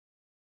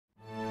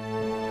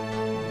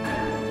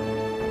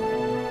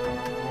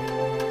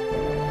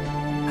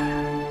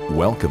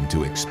Welcome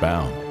to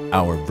Expound,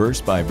 our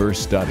verse-by-verse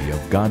study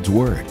of God's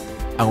Word.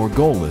 Our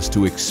goal is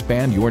to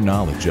expand your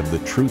knowledge of the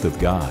truth of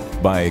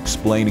God by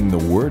explaining the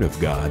Word of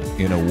God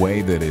in a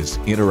way that is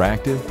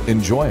interactive,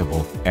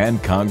 enjoyable,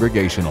 and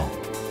congregational.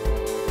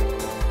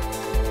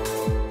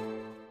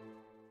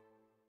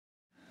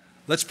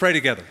 Let's pray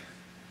together.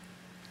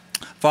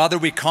 Father,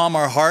 we calm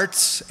our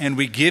hearts and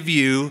we give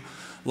you,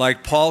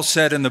 like Paul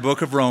said in the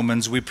book of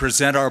Romans, we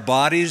present our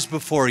bodies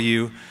before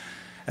you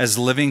as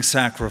living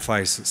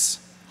sacrifices,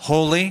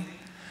 holy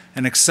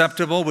and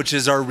acceptable, which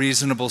is our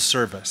reasonable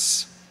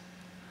service.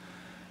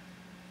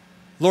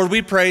 Lord,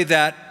 we pray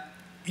that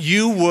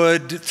you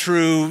would,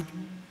 through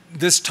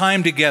this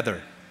time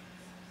together,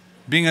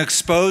 being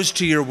exposed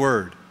to your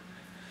word,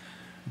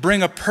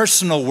 bring a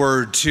personal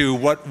word to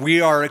what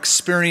we are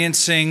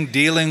experiencing,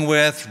 dealing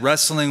with,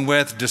 wrestling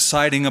with,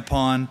 deciding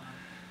upon.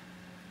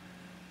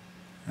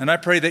 And I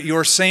pray that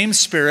your same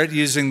Spirit,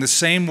 using the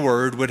same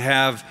word, would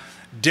have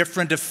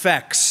different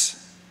effects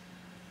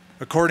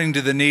according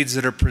to the needs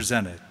that are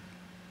presented.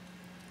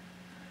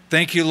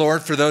 Thank you,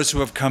 Lord, for those who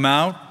have come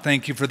out.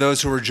 Thank you for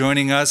those who are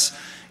joining us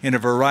in a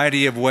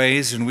variety of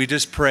ways. And we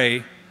just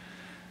pray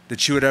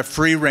that you would have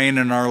free reign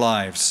in our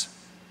lives.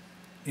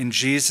 In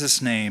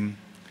Jesus' name,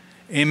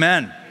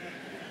 amen.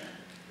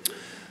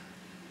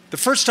 The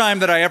first time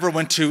that I ever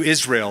went to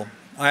Israel,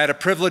 I had a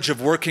privilege of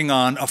working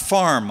on a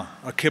farm,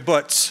 a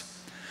kibbutz.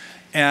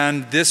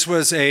 And this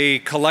was a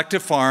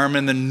collective farm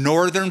in the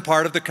northern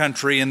part of the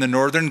country, in the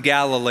northern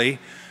Galilee.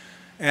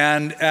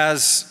 And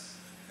as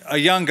a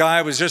young guy,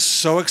 I was just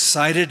so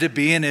excited to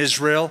be in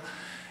Israel.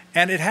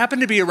 And it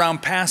happened to be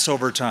around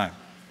Passover time.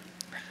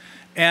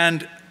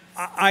 And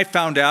I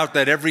found out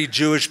that every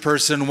Jewish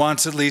person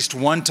wants at least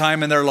one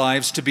time in their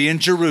lives to be in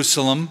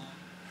Jerusalem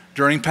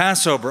during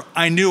Passover.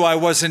 I knew I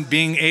wasn't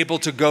being able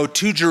to go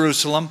to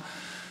Jerusalem,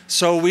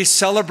 so we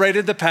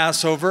celebrated the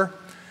Passover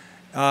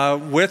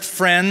with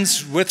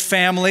friends, with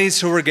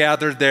families who were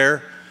gathered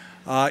there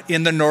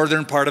in the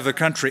northern part of the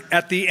country.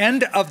 At the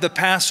end of the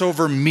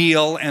Passover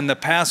meal and the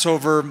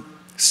Passover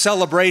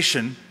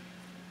celebration,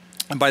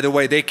 and by the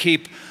way, they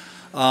keep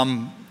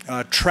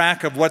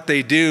track of what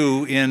they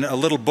do in a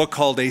little book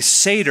called a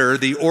Seder,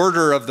 the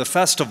order of the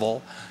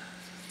festival.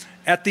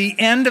 At the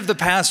end of the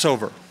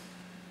Passover,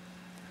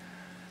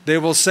 they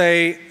will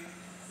say,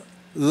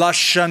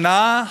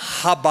 Lashana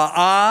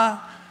Haba'ah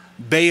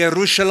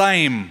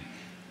Be'Yerushalayim,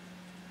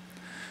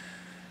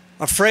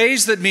 a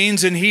phrase that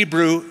means in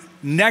Hebrew,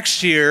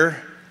 next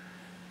year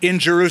in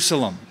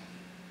Jerusalem.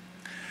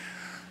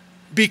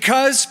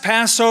 Because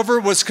Passover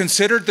was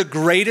considered the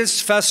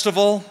greatest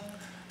festival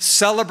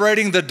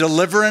celebrating the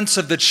deliverance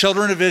of the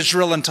children of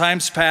Israel in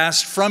times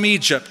past from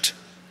Egypt,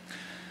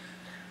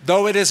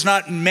 though it is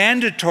not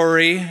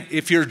mandatory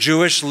if you're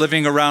Jewish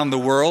living around the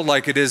world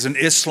like it is in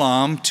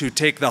Islam to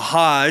take the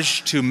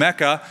Hajj to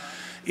Mecca,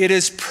 it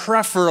is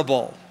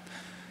preferable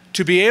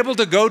to be able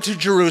to go to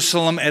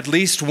Jerusalem at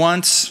least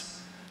once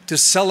to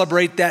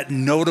celebrate that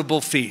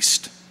notable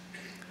feast.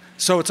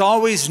 So it's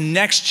always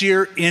next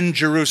year in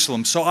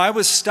Jerusalem. So I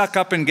was stuck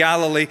up in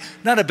Galilee,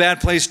 not a bad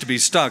place to be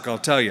stuck, I'll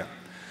tell you.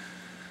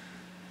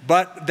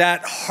 But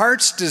that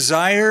heart's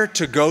desire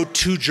to go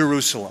to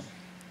Jerusalem.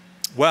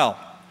 Well,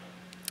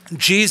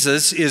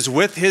 Jesus is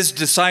with his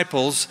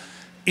disciples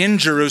in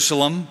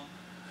Jerusalem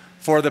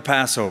for the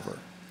Passover.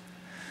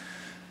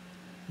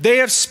 They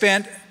have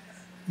spent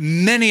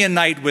many a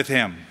night with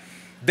him.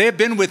 They have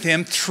been with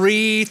him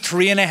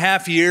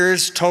 3.5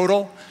 years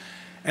total,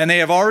 and they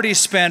have already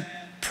spent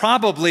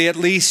probably at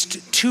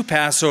least 2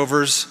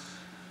 Passovers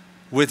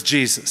with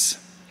Jesus.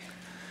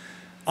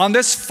 On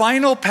this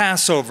final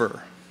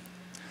Passover,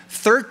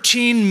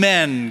 13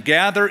 men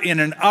gather in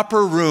an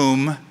upper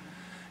room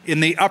in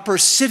the upper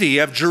city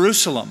of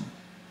Jerusalem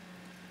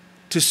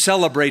to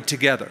celebrate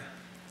together.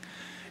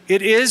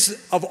 It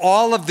is, of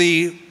all of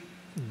the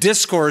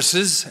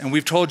discourses, and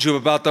we've told you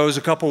about those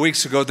a couple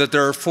weeks ago, that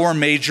there are 4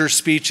 major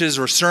speeches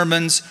or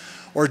sermons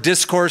or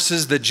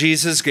discourses that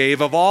Jesus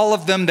gave. Of all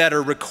of them that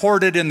are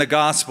recorded in the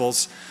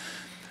Gospels,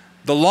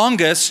 the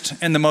longest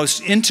and the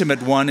most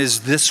intimate one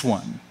is this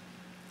one,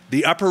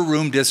 the Upper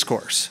Room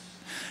Discourse.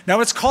 Now,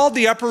 it's called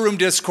the Upper Room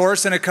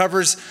Discourse, and it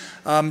covers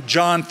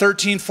John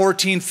 13,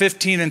 14,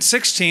 15, and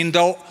 16,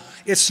 though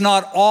it's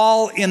not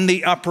all in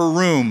the upper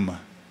room.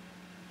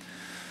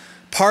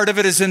 Part of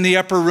it is in the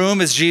upper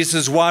room as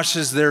Jesus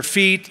washes their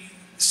feet,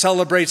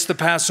 celebrates the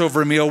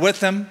Passover meal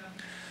with them.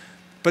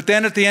 But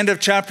then at the end of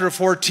chapter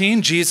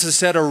 14, Jesus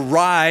said,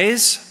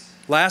 "Arise,"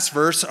 last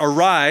verse,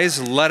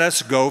 "arise, let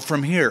us go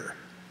from here."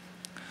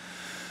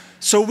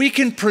 So we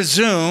can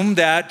presume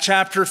that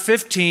chapter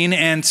 15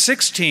 and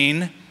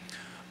 16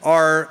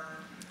 are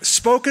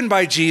spoken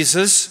by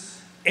Jesus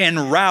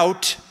en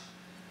route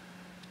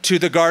to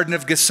the Garden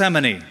of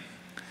Gethsemane.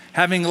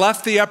 Having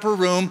left the upper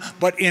room,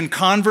 but in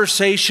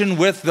conversation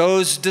with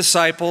those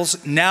disciples,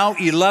 now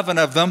 11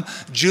 of them,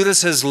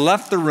 Judas has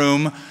left the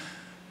room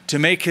to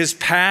make his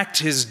pact,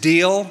 his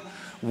deal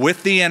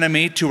with the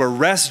enemy to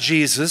arrest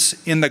Jesus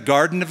in the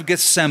Garden of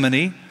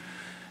Gethsemane,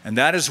 and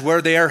that is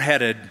where they are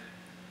headed.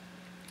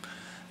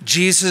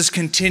 Jesus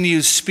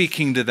continues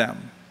speaking to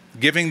them,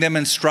 giving them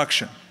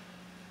instruction.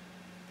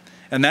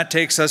 And that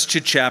takes us to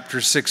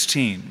chapter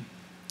 16.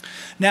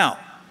 Now,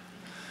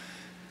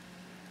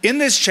 in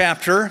this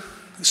chapter,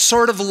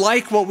 sort of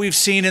like what we've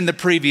seen in the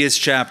previous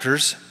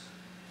chapters,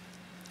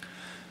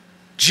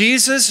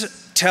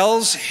 Jesus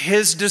tells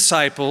his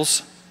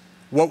disciples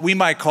what we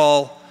might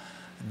call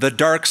the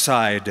dark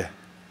side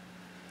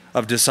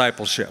of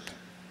discipleship,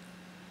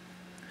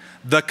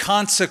 the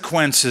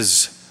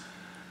consequences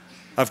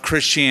of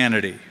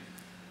Christianity.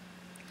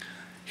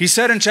 He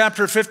said in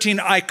chapter 15,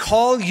 I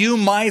call you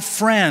my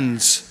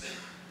friends.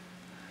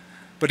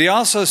 But he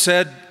also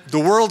said, the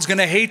world's going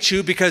to hate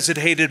you because it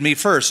hated me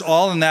first,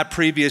 all in that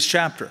previous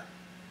chapter.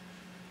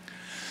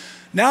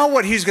 Now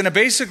what he's going to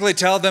basically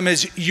tell them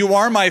is, you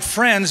are my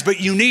friends, but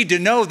you need to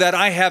know that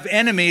I have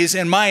enemies,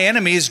 and my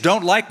enemies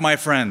don't like my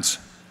friends.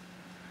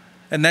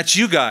 And that's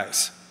you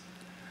guys.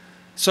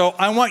 So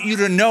I want you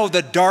to know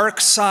the dark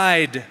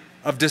side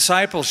of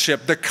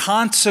discipleship, the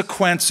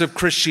consequence of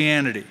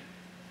Christianity.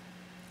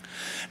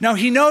 Now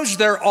he knows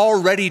they're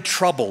already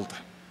troubled.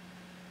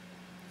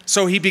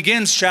 So he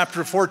begins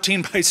chapter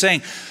 14 by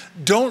saying,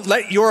 don't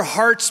let your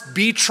hearts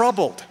be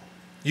troubled.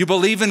 You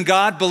believe in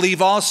God,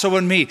 believe also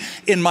in me.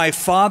 In my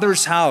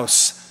Father's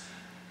house,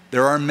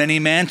 there are many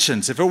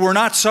mansions. If it were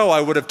not so, I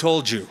would have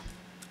told you.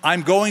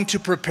 I'm going to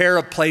prepare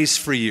a place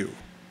for you.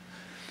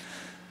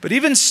 But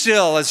even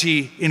still, as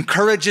he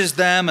encourages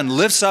them and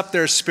lifts up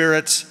their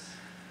spirits,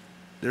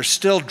 they're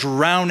still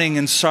drowning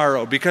in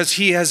sorrow because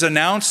he has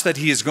announced that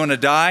he is going to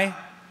die.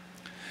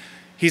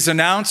 He's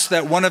announced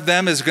that one of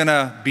them is going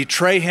to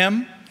betray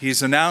him.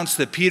 He's announced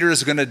that Peter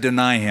is going to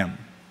deny him.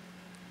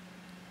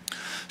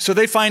 So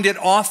they find it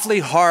awfully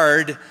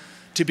hard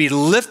to be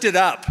lifted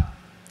up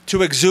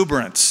to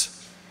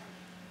exuberance.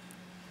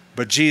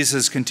 But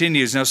Jesus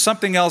continues. Now,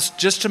 something else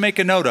just to make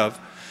a note of,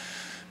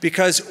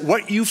 because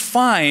what you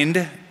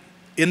find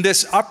in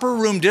this Upper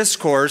Room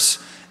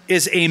Discourse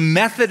is a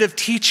method of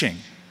teaching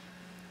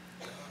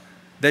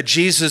that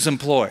Jesus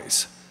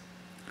employs.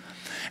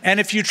 And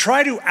if you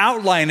try to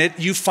outline it,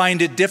 you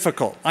find it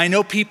difficult. I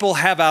know people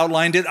have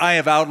outlined it, I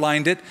have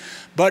outlined it,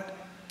 but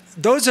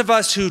those of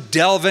us who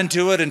delve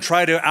into it and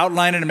try to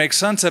outline it and make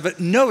sense of it,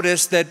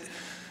 notice that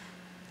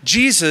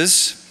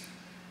Jesus,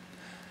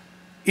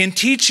 in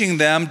teaching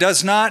them,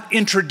 does not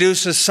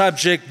introduce a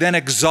subject, then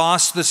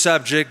exhaust the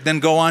subject, then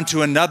go on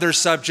to another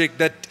subject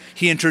that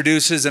he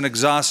introduces and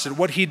exhausts it.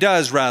 What he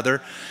does,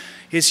 rather,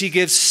 is he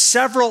gives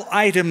several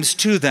items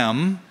to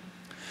them,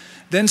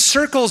 then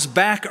circles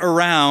back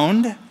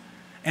around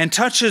and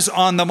touches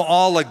on them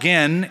all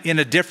again in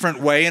a different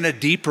way, in a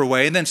deeper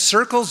way, and then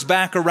circles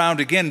back around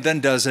again, then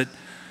does it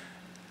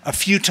a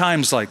few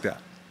times like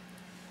that.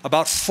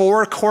 About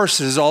 4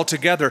 courses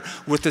altogether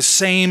with the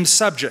same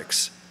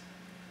subjects.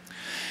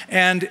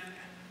 And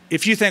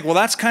if you think, well,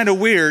 that's kind of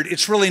weird,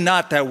 it's really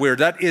not that weird.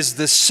 That is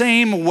the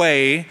same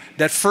way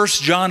that 1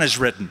 John is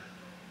written.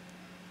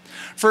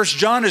 1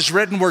 John is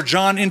written where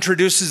John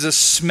introduces a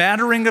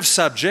smattering of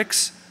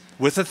subjects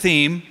with a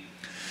theme.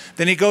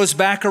 Then he goes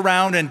back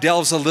around and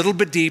delves a little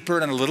bit deeper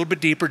and a little bit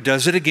deeper,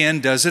 does it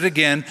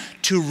again,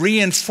 to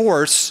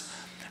reinforce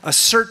a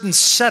certain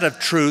set of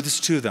truths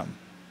to them.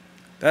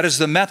 That is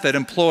the method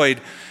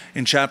employed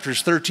in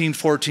chapters 13,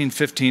 14,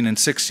 15, and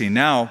 16.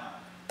 Now,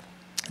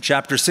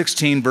 chapter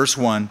 16, verse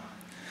 1.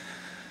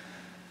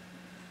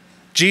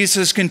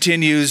 Jesus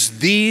continues,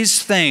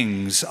 these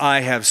things I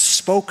have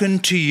spoken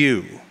to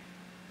you,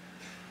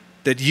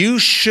 that you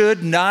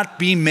should not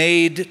be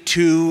made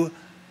to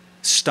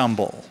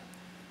stumble.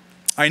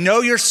 I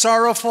know you're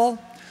sorrowful.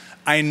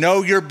 I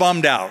know you're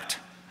bummed out.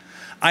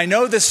 I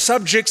know the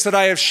subjects that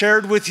I have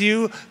shared with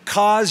you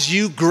cause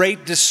you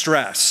great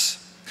distress.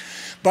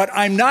 But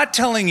I'm not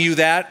telling you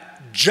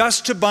that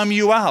just to bum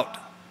you out.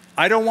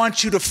 I don't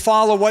want you to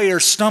fall away or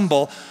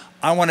stumble.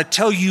 I want to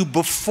tell you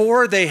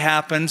before they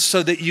happen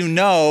so that you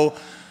know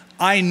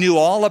I knew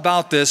all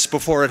about this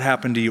before it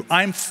happened to you.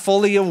 I'm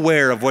fully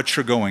aware of what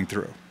you're going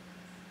through.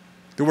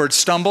 The word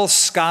stumble,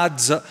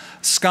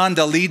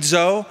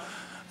 skandalizo,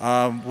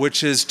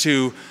 which is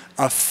to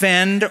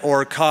offend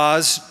or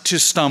cause to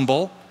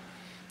stumble,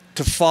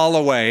 to fall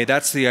away.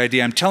 That's the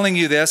idea. I'm telling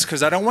you this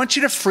because I don't want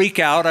you to freak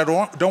out. I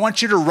don't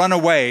want you to run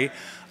away.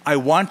 I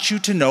want you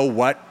to know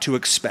what to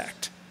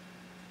expect.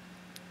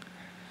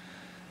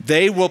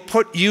 They will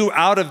put you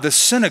out of the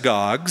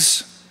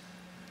synagogues.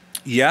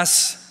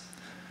 Yes,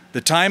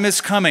 the time is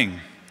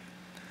coming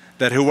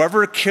that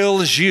whoever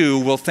kills you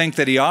will think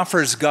that he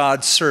offers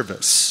God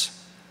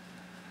service.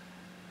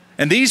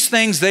 And these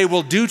things they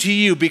will do to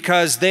you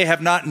because they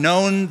have not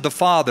known the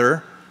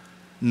Father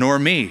nor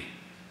me.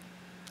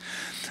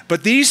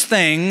 But these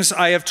things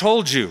I have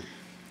told you,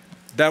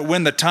 that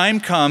when the time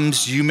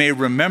comes you may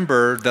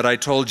remember that I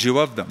told you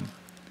of them.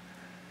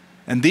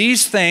 And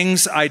these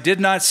things I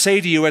did not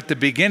say to you at the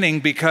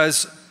beginning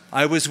because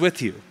I was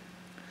with you.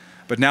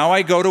 But now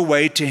I go to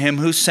wait to him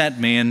who sent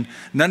me, and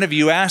none of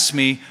you ask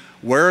me,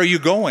 where are you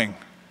going?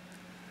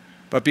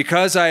 But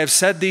because I have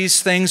said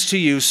these things to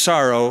you,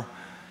 sorrow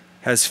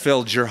has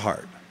filled your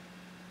heart.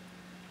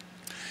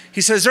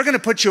 He says, they're going to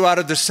put you out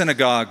of the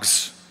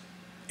synagogues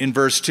in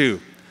verse 2.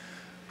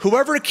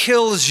 Whoever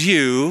kills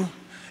you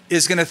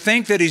is going to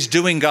think that he's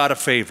doing God a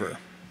favor.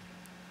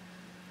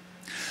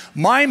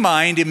 My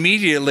mind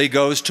immediately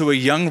goes to a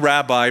young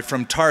rabbi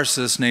from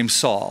Tarsus named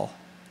Saul,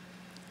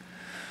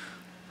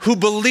 who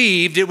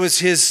believed it was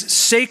his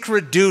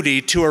sacred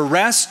duty to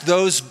arrest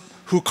those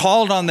who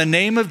called on the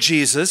name of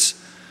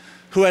Jesus,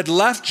 who had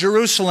left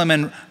Jerusalem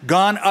and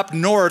gone up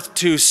north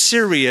to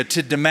Syria,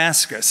 to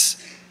Damascus.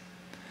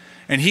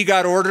 And he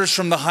got orders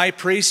from the high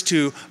priest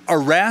to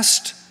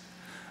arrest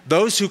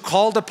those who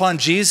called upon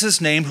Jesus'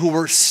 name, who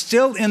were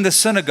still in the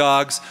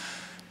synagogues,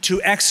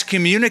 to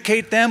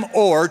excommunicate them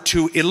or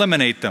to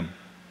eliminate them.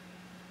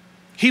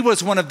 He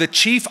was one of the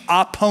chief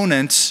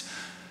opponents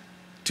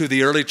to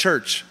the early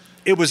church.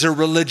 It was a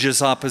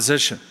religious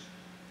opposition.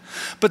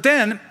 But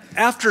then,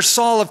 after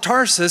Saul of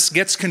Tarsus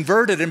gets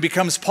converted and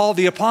becomes Paul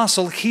the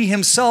Apostle, he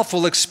himself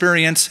will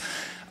experience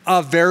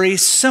a very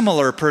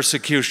similar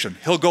persecution.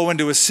 He'll go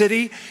into a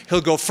city, he'll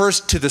go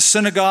first to the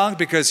synagogue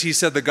because he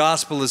said the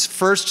gospel is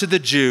first to the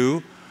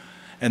Jew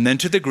and then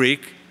to the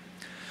Greek.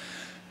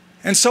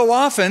 And so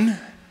often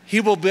he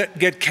will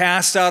get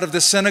cast out of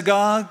the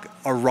synagogue,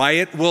 a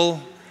riot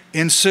will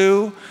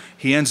ensue,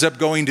 he ends up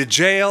going to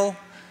jail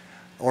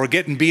or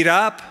getting beat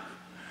up.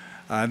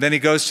 Then he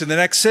goes to the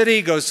next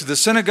city, goes to the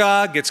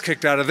synagogue, gets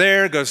kicked out of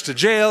there, goes to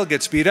jail,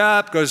 gets beat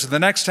up, goes to the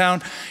next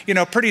town. You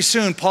know, pretty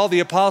soon, Paul the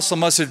Apostle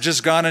must have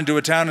just gone into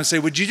a town and say,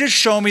 would you just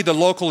show me the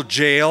local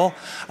jail?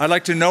 I'd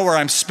like to know where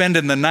I'm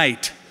spending the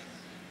night.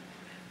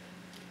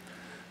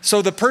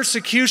 So the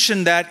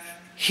persecution that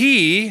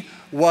he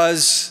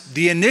was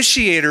the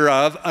initiator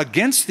of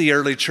against the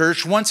early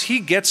church, once he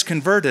gets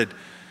converted,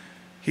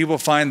 he will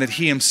find that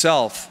he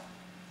himself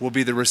will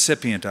be the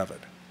recipient of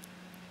it.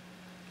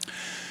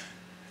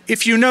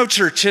 If you know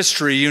church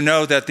history, you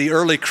know that the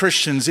early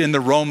Christians in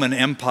the Roman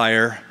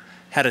Empire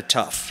had it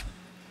tough.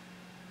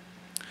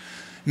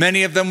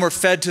 Many of them were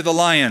fed to the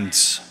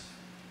lions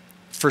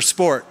for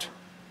sport,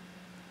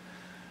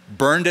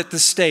 burned at the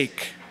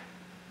stake.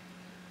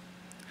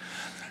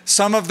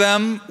 Some of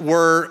them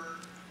were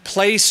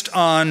placed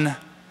on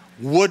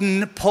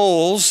wooden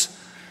poles,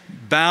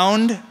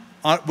 bound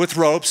with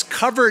ropes,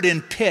 covered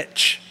in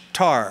pitch,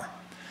 tar,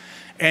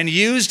 and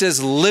used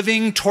as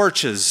living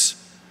torches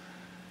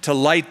to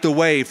light the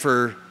way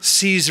for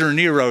Caesar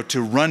Nero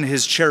to run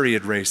his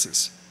chariot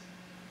races.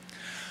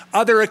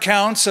 Other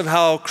accounts of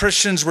how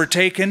Christians were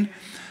taken,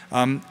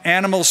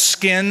 animal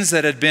skins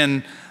that had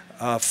been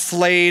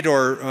flayed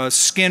or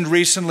skinned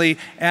recently,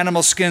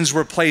 animal skins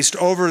were placed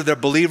over the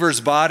believer's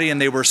body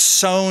and they were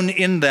sewn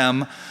in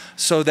them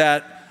so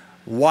that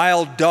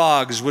wild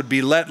dogs would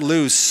be let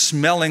loose,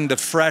 smelling the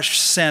fresh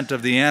scent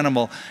of the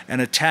animal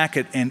and attack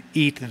it and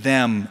eat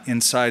them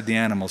inside the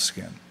animal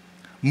skin.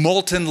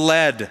 Molten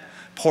lead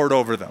poured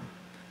over them.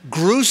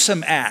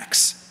 Gruesome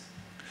acts.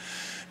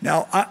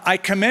 Now, I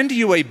commend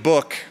you a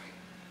book.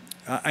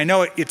 I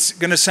know it's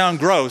going to sound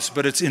gross,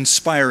 but it's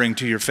inspiring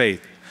to your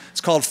faith.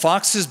 It's called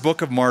Fox's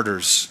Book of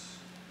Martyrs.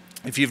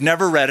 If you've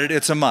never read it,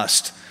 it's a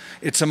must.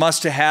 It's a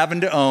must to have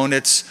and to own.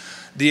 It's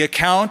the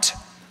account,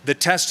 the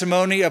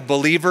testimony of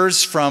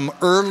believers from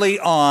early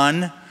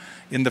on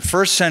in the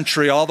first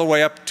century all the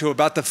way up to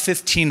about the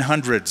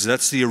 1500s.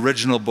 That's the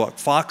original book,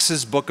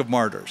 Fox's Book of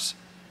Martyrs.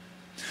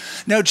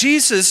 Now,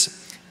 Jesus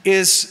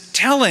is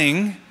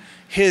telling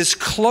his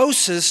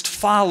closest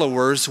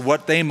followers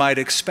what they might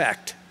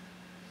expect.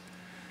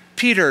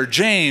 Peter,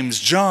 James,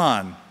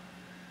 John,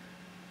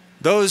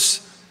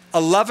 those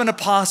 11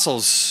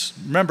 apostles,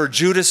 remember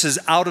Judas is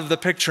out of the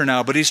picture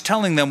now, but he's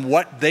telling them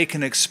what they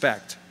can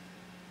expect.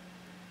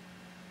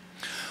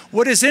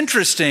 What is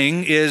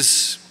interesting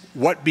is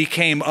what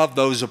became of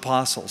those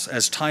apostles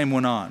as time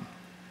went on.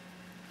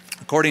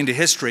 According to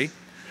history,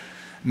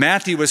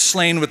 Matthew was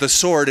slain with a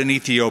sword in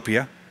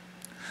Ethiopia.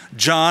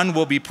 John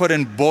will be put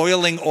in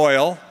boiling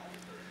oil.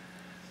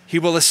 He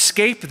will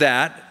escape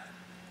that,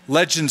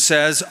 legend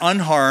says,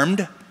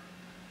 unharmed.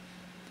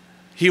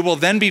 He will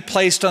then be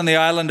placed on the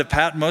island of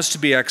Patmos to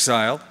be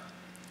exiled.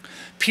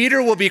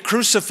 Peter will be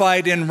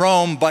crucified in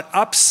Rome, but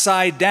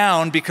upside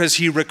down because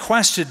he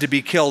requested to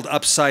be killed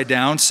upside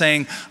down,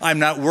 saying, I'm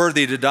not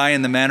worthy to die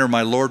in the manner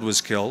my Lord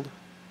was killed.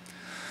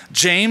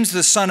 James,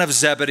 the son of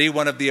Zebedee,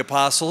 one of the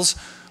apostles,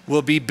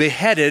 will be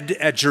beheaded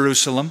at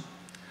Jerusalem.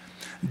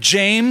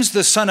 James,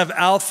 the son of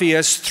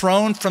Alphaeus,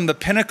 thrown from the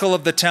pinnacle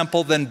of the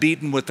temple, then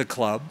beaten with a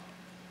club.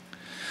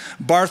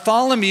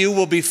 Bartholomew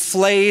will be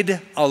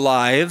flayed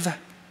alive.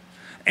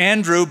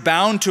 Andrew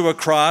bound to a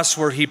cross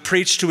where he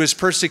preached to his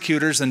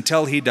persecutors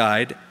until he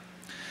died.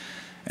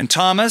 And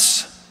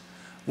Thomas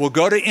will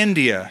go to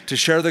India to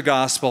share the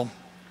gospel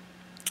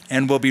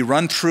and will be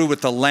run through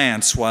with a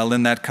lance while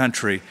in that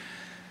country,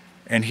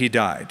 and he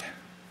died.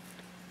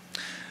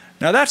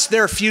 Now that's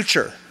their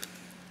future.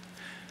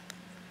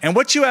 And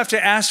what you have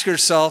to ask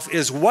yourself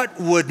is, what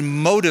would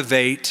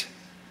motivate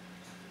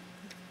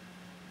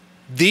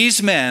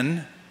these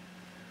men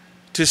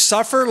to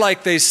suffer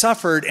like they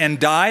suffered and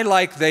die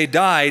like they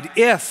died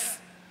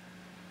if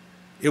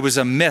it was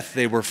a myth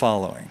they were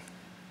following?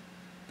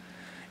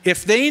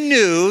 if they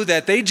knew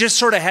that they just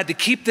sort of had to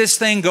keep this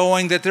thing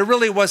going, that there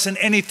really wasn't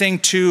anything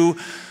to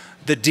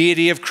the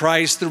deity of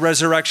Christ, the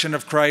resurrection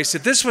of Christ,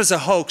 if this was a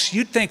hoax,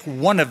 you'd think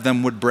one of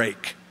them would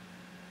break.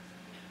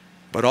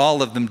 But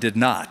all of them did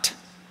not.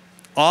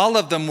 All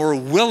of them were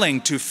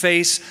willing to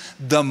face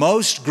the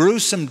most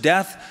gruesome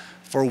death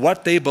for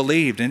what they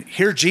believed. And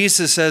here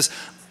Jesus says,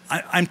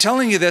 I'm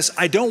telling you this,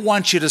 I don't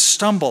want you to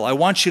stumble. I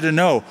want you to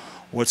know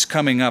what's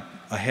coming up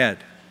ahead.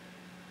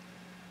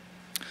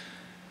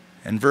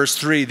 In verse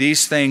 3,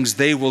 these things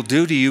they will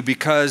do to you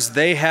because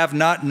they have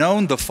not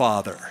known the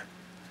Father.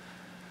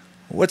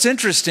 What's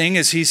interesting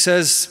is he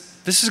says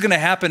this is going to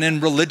happen in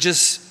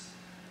religious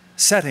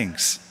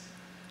settings,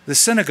 the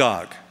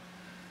synagogue,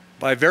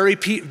 by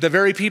the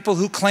very people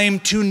who claim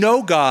to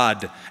know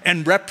God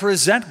and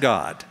represent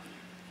God.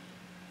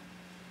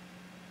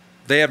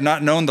 They have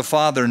not known the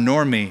Father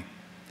nor me.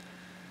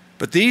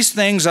 But these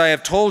things I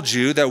have told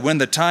you, that when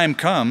the time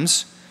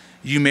comes,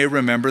 you may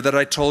remember that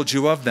I told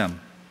you of them.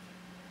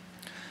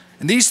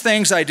 And these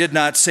things I did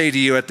not say to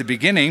you at the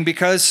beginning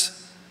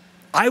because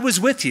I was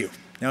with you.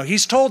 Now,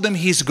 he's told them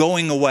he's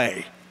going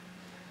away.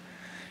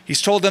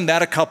 He's told them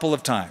that a couple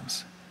of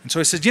times. And so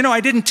he said, I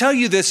didn't tell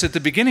you this at the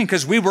beginning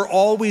because we were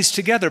always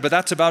together, but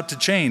that's about to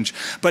change.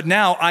 But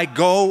now I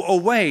go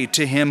away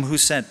to him who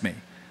sent me.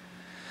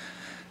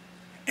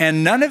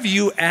 And none of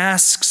you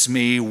asks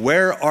me,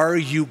 where are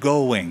you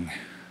going?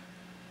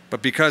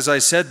 But because I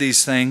said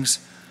these things,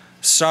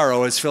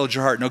 sorrow has filled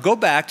your heart. Now go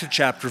back to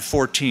chapter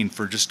 14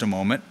 for just a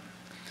moment,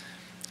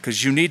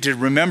 because you need to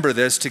remember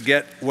this to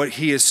get what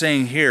he is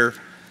saying here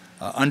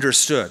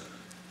understood.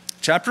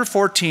 Chapter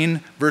 14,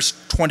 verse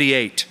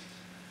 28.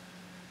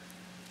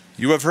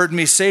 You have heard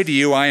me say to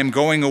you, I am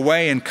going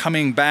away and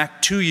coming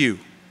back to you.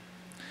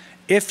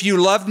 If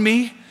you loved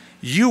me,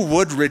 you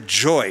would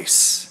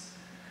rejoice,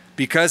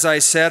 because I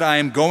said, I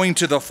am going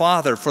to the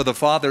Father, for the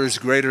Father is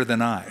greater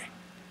than I.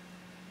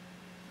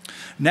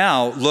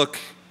 Now look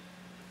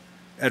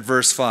at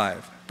verse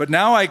 5. But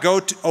now I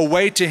go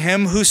away to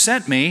him who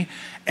sent me,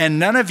 and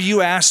none of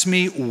you ask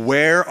me,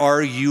 where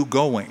are you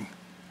going?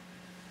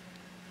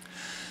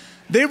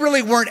 They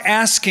really weren't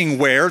asking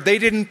where. They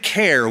didn't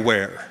care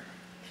where.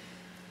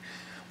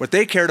 What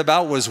they cared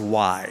about was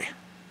why.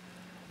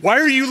 Why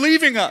are you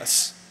leaving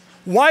us?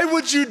 Why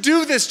would you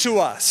do this to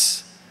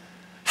us?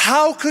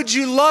 How could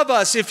you love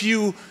us if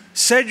you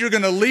said you're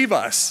going to leave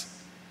us?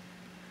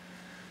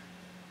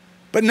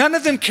 But none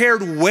of them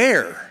cared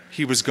where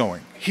he was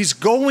going. He's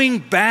going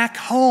back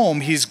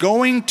home. He's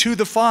going to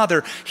the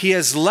Father. He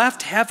has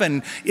left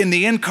heaven in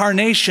the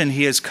incarnation.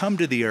 He has come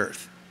to the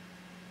earth.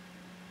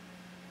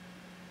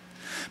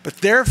 But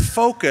their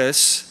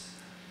focus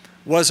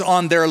was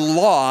on their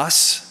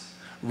loss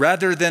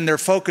rather than their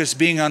focus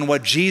being on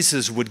what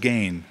Jesus would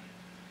gain.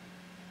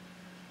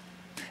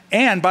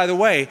 And, by the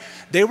way,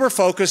 they were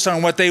focused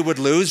on what they would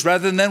lose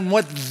rather than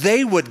what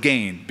they would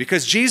gain.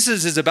 Because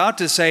Jesus is about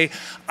to say,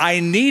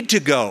 I need to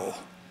go.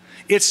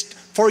 It's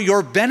for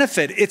your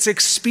benefit. It's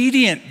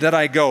expedient that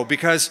I go,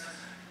 because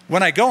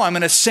when I go, I'm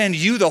going to send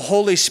you the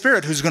Holy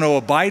Spirit who's going to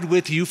abide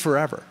with you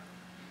forever.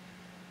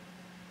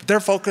 But they're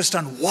focused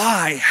on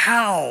why,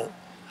 how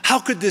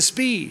could this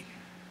be?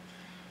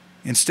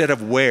 Instead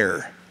of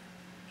where.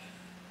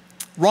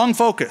 Wrong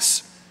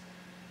focus.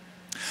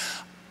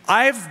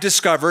 I've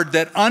discovered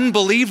that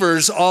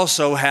unbelievers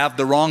also have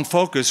the wrong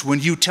focus when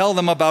you tell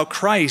them about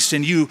Christ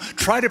and you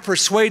try to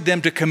persuade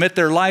them to commit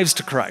their lives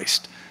to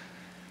Christ.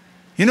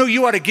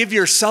 You ought to give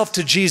yourself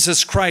to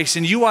Jesus Christ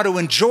and you ought to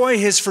enjoy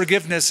his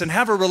forgiveness and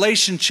have a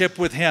relationship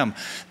with him.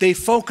 They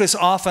focus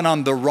often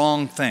on the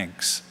wrong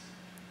things.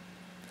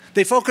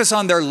 They focus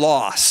on their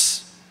loss.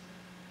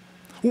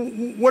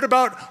 What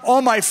about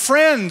all my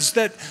friends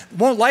that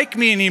won't like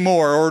me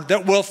anymore or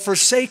that will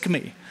forsake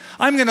me?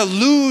 I'm going to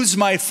lose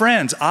my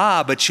friends.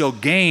 But you'll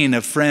gain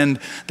a friend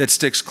that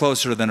sticks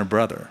closer than a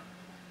brother.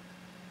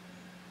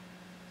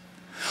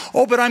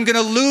 But I'm going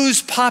to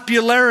lose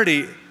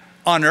popularity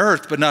on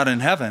earth, but not in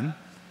heaven.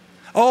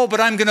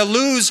 But I'm going to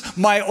lose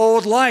my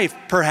old life,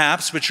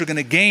 perhaps, but you're going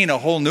to gain a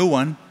whole new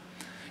one.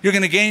 You're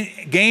going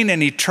to gain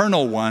an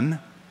eternal one.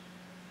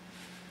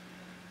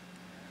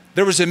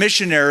 There was a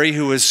missionary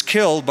who was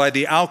killed by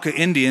the Auca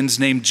Indians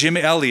named Jim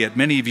Elliot.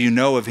 Many of you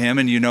know of him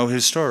and you know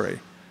his story.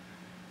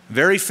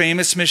 Very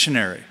famous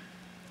missionary.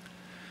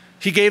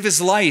 He gave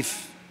his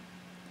life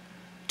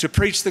to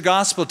preach the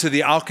gospel to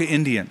the Auca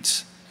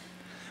Indians.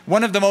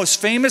 One of the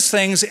most famous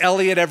things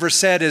Elliot ever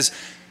said is,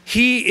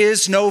 he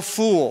is no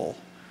fool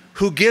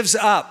who gives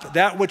up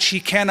that which he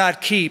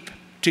cannot keep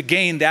to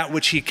gain that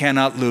which he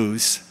cannot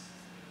lose.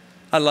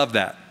 I love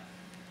that.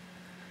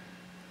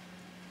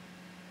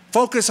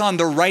 Focus on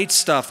the right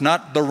stuff,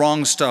 not the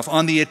wrong stuff,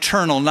 on the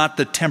eternal, not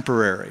the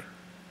temporary.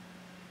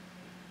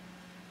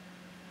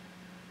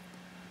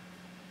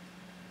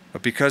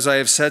 But because I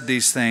have said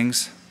these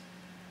things,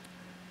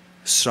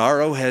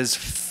 sorrow has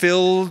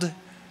filled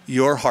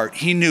your heart.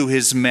 He knew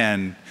his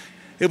men.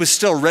 It was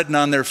still written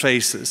on their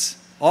faces.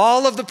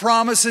 All of the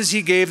promises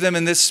he gave them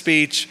in this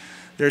speech,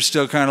 they're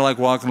still kind of like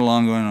walking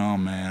along going, oh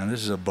man,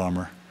 this is a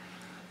bummer.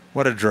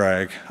 What a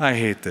drag. I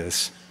hate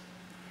this.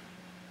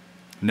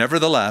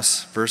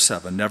 Nevertheless, verse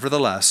 7,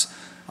 nevertheless,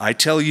 I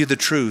tell you the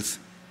truth.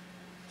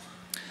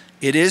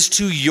 It is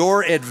to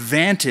your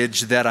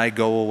advantage that I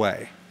go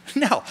away.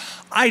 Now,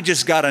 I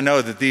just got to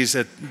know that these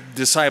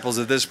disciples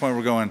at this point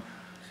were going,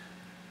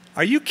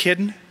 are you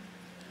kidding?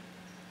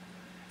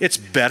 It's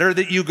better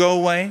that you go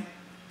away?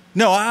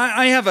 No,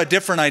 I have a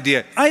different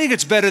idea. I think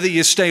it's better that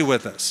you stay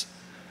with us.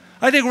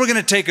 I think we're going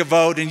to take a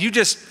vote and you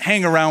just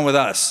hang around with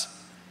us.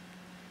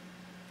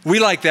 We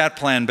like that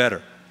plan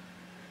better.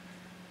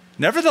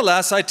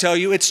 Nevertheless, I tell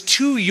you, it's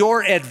to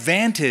your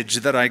advantage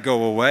that I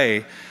go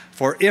away.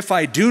 For if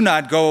I do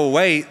not go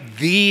away,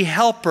 the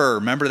Helper,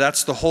 remember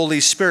that's the Holy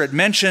Spirit,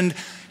 mentioned,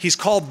 he's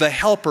called the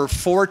Helper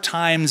 4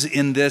 times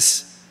in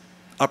this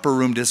Upper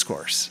Room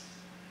Discourse.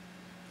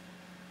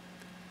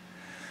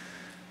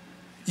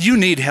 You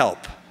need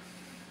help.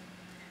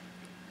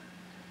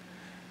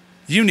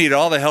 You need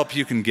all the help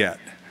you can get.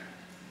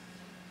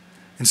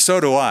 And so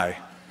do I.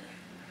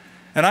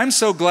 And I'm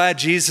so glad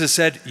Jesus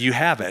said, you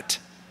have it.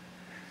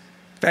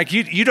 In fact,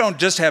 you don't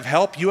just have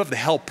help, you have the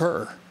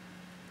Helper.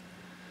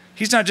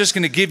 He's not just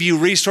going to give you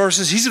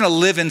resources, he's going to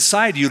live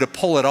inside you to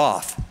pull it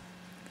off.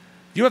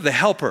 You have the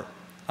Helper.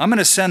 I'm going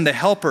to send the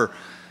Helper.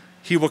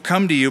 He will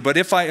come to you, but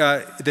if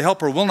the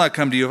Helper will not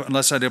come to you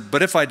unless I do.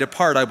 But if I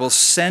depart, I will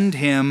send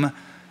him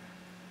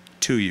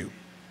to you.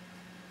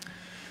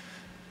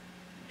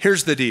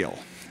 Here's the deal.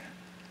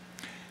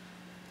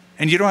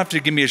 And you don't have to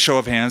give me a show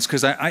of hands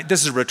because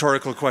this is a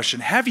rhetorical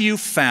question. Have you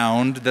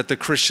found that the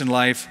Christian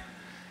life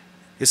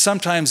is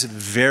sometimes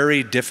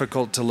very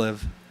difficult to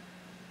live?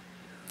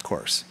 Of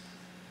course.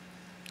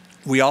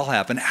 We all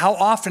have. And how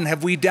often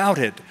have we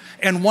doubted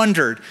and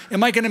wondered,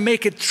 am I going to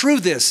make it through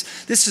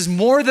this? This is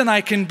more than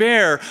I can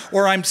bear,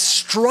 or I'm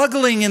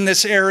struggling in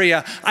this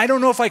area. I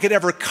don't know if I could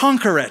ever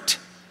conquer it.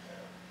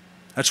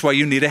 That's why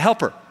you need a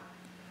helper.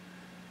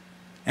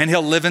 And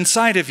he'll live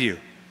inside of you.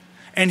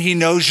 And he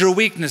knows your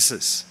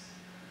weaknesses.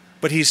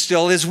 But he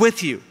still is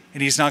with you.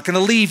 And he's not going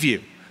to leave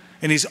you.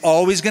 And he's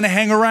always going to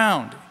hang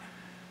around.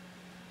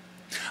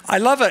 I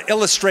love an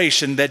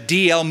illustration that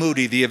D.L.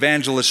 Moody, the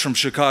evangelist from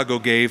Chicago,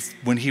 gave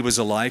when he was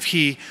alive.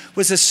 He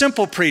was a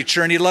simple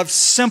preacher, and he loved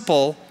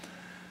simple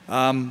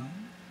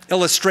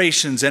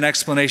illustrations and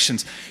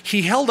explanations.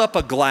 He held up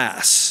a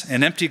glass,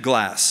 an empty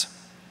glass,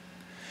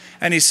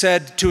 and he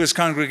said to his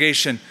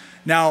congregation,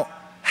 now,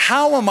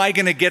 how am I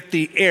going to get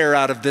the air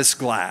out of this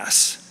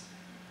glass?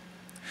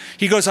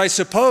 He goes, I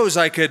suppose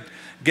I could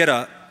get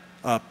a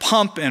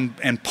pump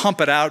and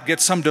pump it out, get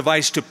some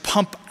device to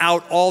pump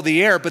out all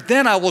the air, but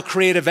then I will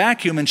create a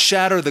vacuum and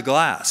shatter the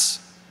glass.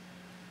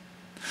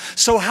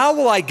 So how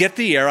will I get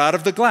the air out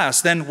of the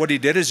glass? Then what he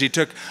did is he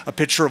took a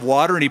pitcher of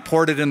water and he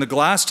poured it in the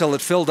glass till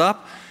it filled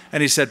up,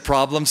 and he said,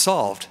 problem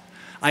solved.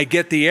 I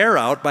get the air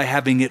out by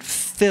having it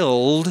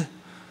filled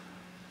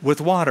with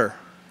water.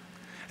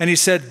 And he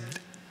said,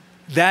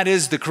 that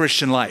is the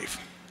Christian life.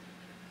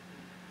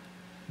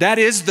 That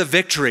is the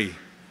victory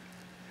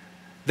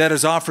that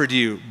is offered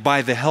you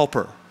by the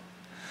Helper.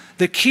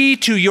 The key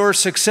to your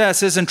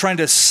success isn't trying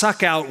to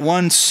suck out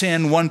one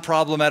sin, one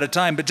problem at a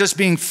time, but just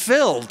being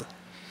filled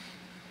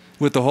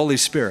with the Holy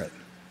Spirit.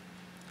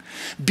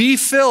 Be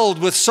filled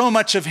with so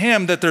much of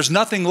Him that there's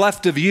nothing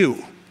left of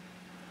you.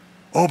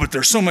 Oh, but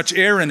there's so much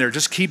air in there.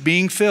 Just keep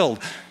being filled.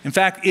 In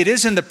fact, it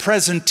is in the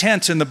present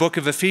tense in the book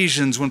of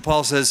Ephesians when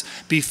Paul says,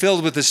 be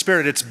filled with the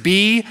Spirit. It's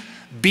be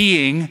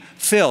being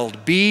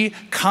filled. Be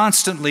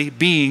constantly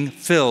being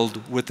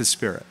filled with the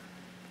Spirit.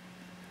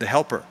 The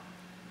Helper.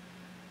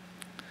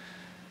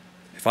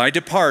 If I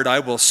depart, I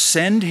will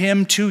send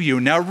him to you.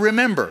 Now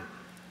remember,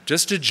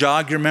 just to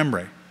jog your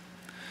memory,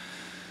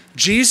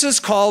 Jesus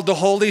called the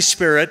Holy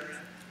Spirit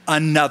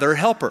another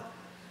helper.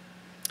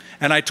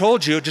 And I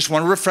told you, just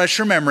want to refresh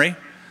your memory.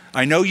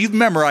 I know you've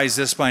memorized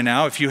this by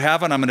now. If you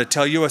haven't, I'm going to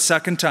tell you a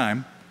second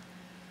time.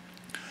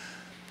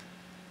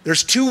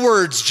 There's 2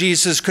 words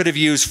Jesus could have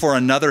used for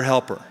another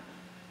helper.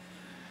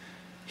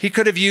 He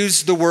could have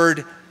used the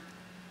word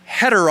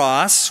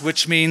heteros,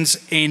 which means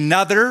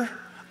another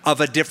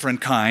of a different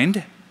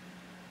kind.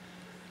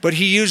 But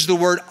he used the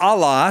word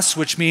allos,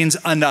 which means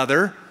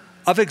another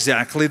of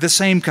exactly the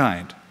same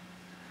kind.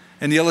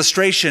 And the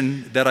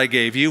illustration that I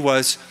gave you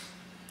was,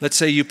 let's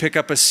say you pick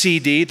up a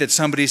CD that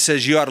somebody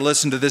says you ought to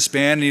listen to this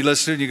band, and you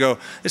listen and you go,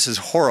 this is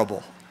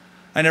horrible.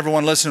 I never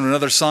want to listen to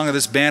another song of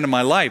this band in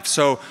my life.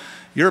 So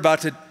you're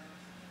about to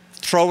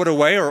throw it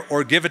away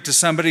or give it to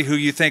somebody who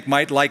you think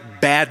might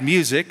like bad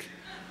music.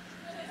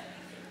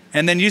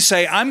 And then you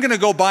say, I'm going to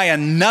go buy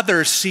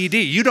another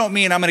CD. You don't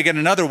mean I'm going to get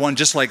another one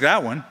just like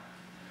that one.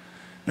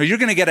 No, you're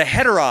going to get a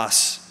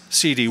heteros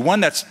CD, one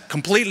that's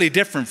completely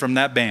different from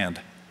that band.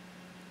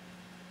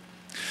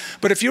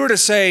 But if you were to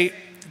say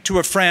to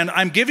a friend,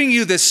 I'm giving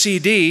you this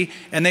CD,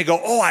 and they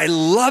go, oh, I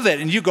love it.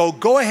 And you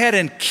go ahead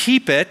and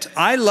keep it.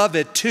 I love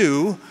it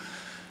too.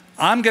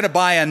 I'm going to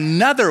buy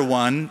another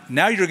one.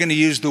 Now you're going to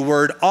use the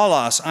word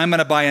allos. I'm going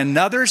to buy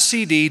another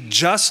CD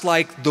just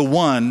like the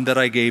one that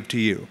I gave to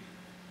you.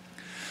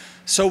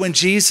 So when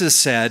Jesus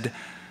said,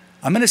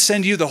 I'm going to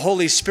send you the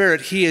Holy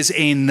Spirit. He is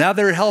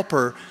another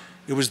helper.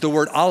 It was the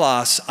word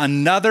allos,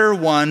 another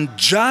one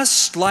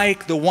just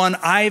like the one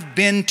I've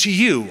been to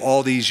you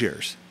all these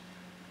years.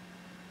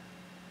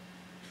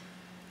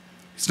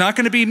 It's not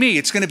going to be me,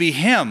 it's going to be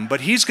him,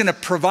 but he's going to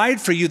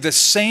provide for you the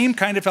same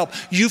kind of help.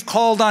 You've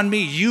called on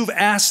me, you've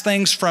asked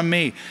things from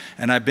me,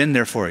 and I've been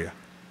there for you.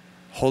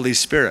 Holy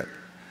Spirit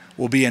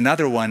will be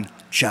another one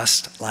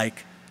just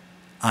like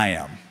I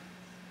am.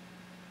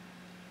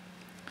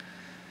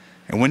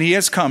 And when he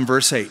has come,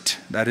 verse 8,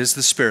 that is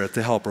the Spirit,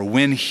 the helper.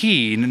 When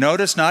he,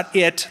 notice not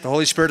it, the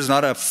Holy Spirit is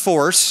not a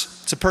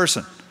force, it's a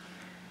person.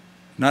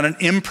 Not an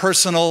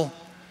impersonal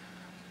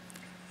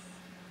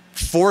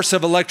force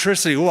of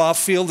electricity. Oh, I'll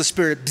feel the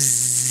Spirit.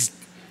 Bzzz.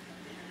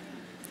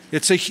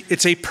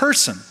 It's a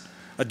person,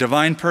 a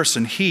divine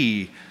person.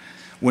 He,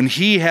 when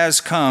he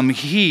has come,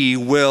 he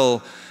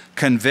will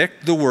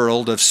convict the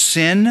world of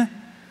sin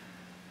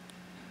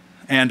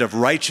and of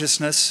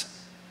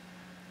righteousness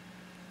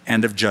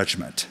and of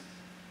judgment.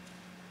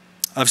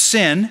 Of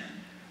sin,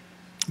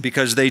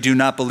 because they do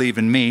not believe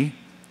in me.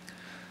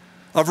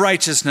 Of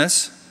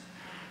righteousness,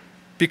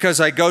 because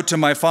I go to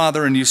my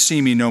Father and you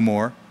see me no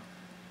more.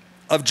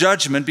 Of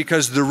judgment,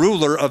 because the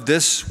ruler of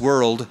this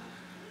world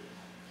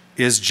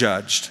is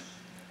judged.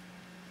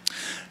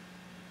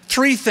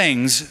 Three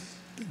things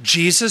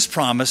Jesus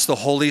promised the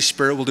Holy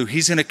Spirit will do.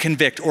 He's going to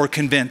convict or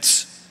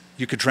convince,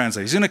 you could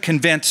translate. He's going to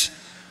convince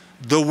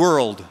the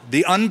world,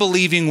 the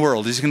unbelieving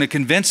world. He's going to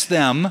convince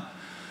them,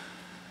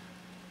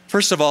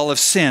 first of all, of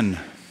sin,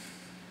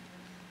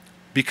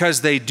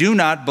 because they do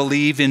not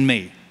believe in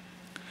me.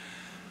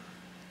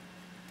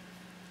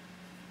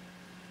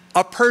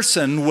 A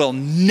person will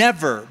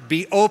never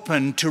be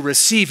open to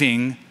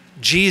receiving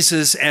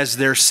Jesus as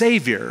their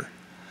Savior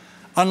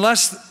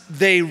unless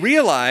they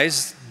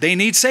realize they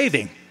need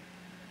saving.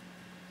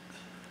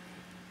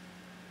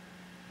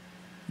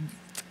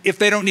 If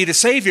they don't need a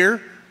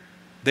Savior,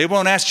 they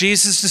won't ask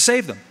Jesus to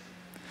save them.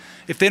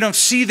 If they don't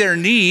see their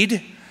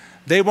need,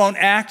 they won't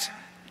act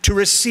to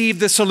receive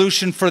the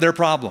solution for their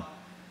problem.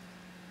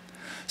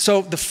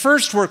 So the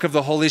first work of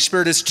the Holy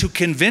Spirit is to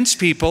convince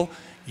people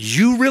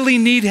you really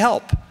need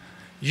help.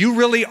 You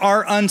really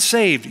are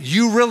unsaved.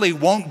 You really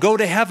won't go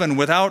to heaven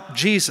without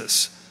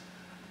Jesus.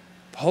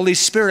 The Holy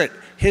Spirit,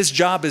 his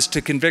job is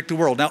to convict the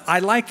world. Now, I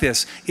like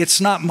this. It's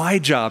not my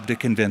job to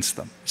convince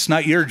them. It's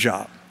not your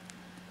job.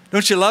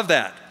 Don't you love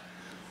that?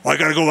 Well, I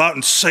got to go out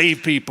and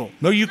save people.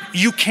 No, you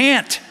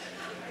can't.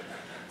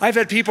 I've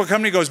had people come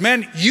to me and goes,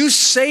 man, you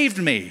saved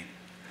me.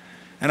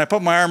 And I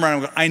put my arm around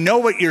him and go, I know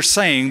what you're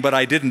saying, but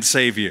I didn't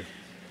save you.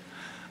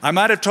 I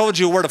might have told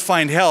you where to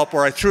find help,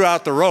 or I threw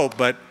out the rope,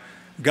 but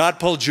God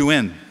pulled you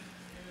in.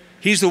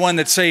 He's the one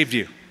that saved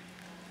you.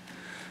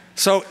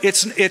 So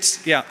it's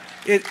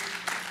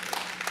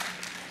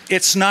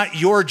not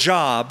your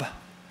job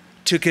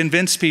to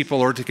convince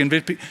people or to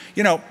convince people.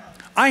 You know,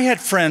 I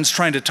had friends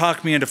trying to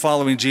talk me into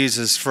following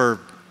Jesus for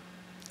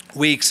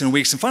weeks and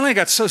weeks. And finally I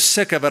got so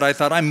sick of it, I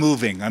thought, I'm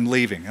moving, I'm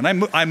leaving. And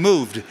I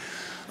moved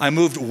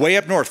way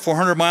up north,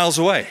 400 miles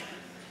away.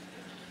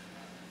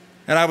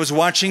 And I was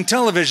watching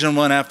television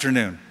one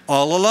afternoon,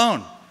 all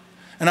alone.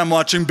 And I'm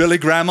watching Billy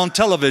Graham on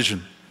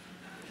television.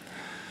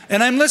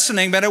 And I'm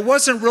listening, but it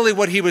wasn't really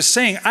what he was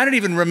saying. I didn't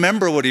even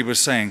remember what he was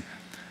saying.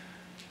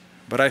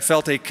 But I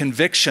felt a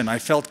conviction. I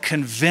felt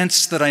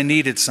convinced that I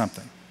needed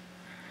something.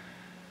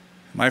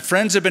 My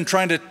friends have been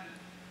trying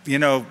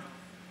to,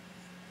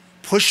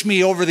 push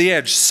me over the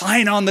edge,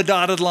 sign on the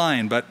dotted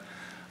line, but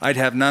I'd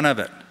have none of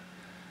it.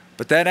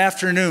 But that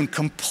afternoon,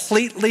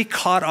 completely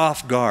caught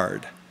off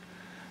guard,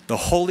 the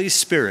Holy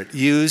Spirit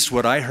used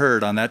what I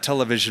heard on that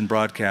television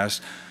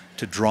broadcast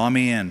to draw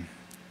me in.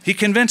 He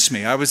convinced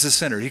me I was a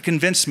sinner. He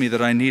convinced me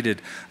that I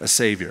needed a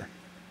Savior.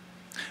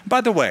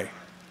 By the way,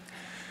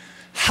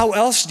 how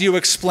else do you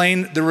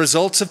explain the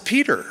results of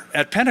Peter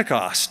at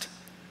Pentecost?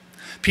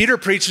 Peter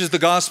preaches the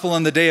gospel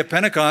on the day of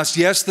Pentecost.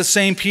 Yes, the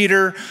same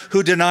Peter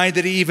who denied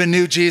that he even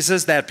knew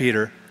Jesus, that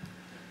Peter.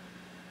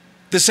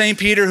 The same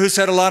Peter who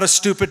said a lot of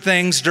stupid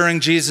things during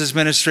Jesus'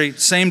 ministry,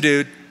 same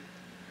dude.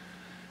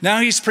 Now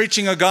he's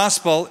preaching a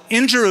gospel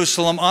in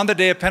Jerusalem on the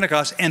day of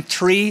Pentecost, and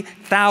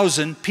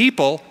 3,000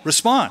 people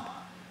respond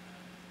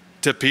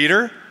to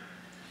Peter.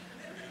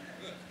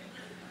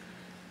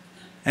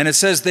 And it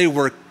says they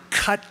were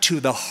cut to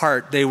the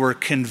heart. They were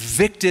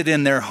convicted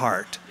in their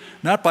heart,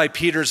 not by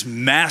Peter's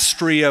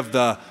mastery of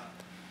the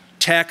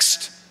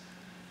text,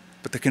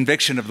 but the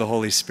conviction of the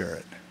Holy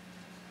Spirit.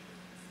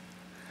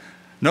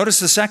 Notice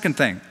the second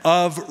thing,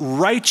 of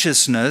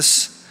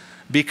righteousness,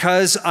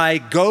 because I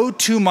go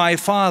to my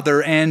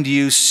Father and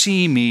you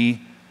see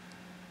me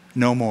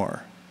no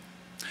more.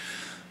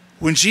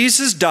 When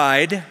Jesus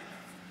died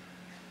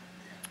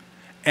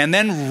and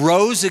then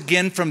rose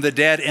again from the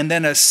dead and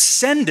then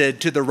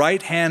ascended to the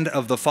right hand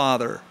of the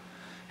Father,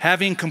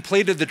 having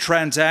completed the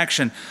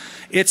transaction,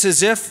 it's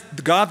as if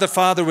God the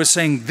Father was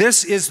saying,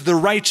 this is the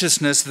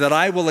righteousness that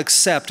I will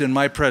accept in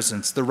my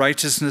presence, the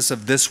righteousness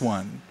of this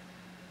one.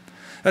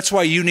 That's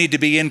why you need to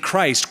be in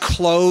Christ,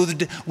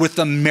 clothed with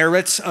the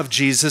merits of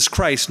Jesus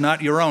Christ,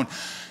 not your own.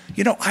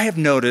 You know, I have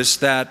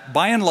noticed that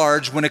by and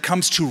large, when it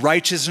comes to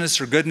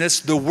righteousness or goodness,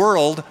 the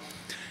world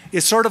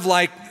is sort of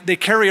like they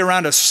carry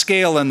around a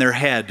scale in their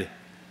head.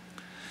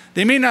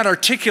 They may not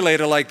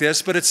articulate it like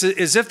this, but it's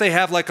as if they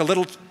have like a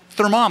little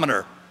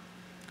thermometer,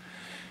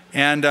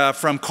 and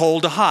from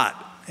cold to hot.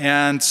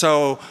 And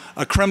so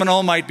a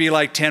criminal might be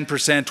like 10%,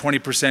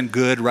 20%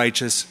 good,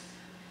 righteous.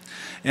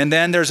 And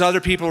then there's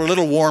other people who are a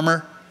little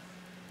warmer.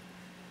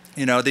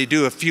 You know, they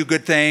do a few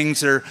good things,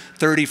 they're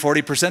 30,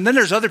 40%. Then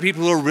there's other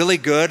people who are really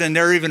good, and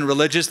they're even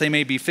religious. They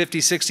may be 50,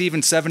 60,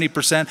 even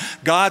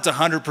 70%. God's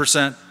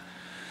 100%.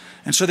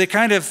 And so they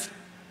kind of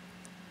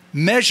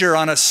measure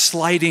on a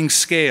sliding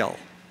scale.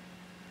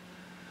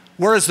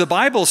 Whereas the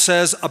Bible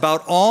says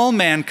about all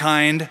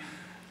mankind,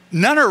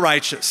 none are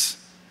righteous,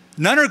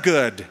 none are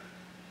good.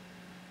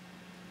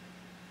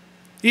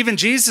 Even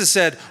Jesus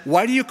said,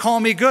 "Why do you call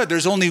me good?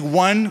 There's only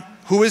one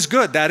who is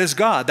good, that is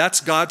God." That's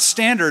God's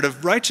standard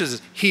of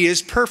righteousness. He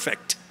is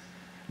perfect.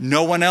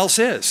 No one else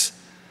is.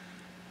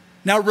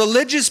 Now,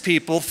 religious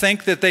people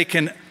think that they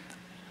can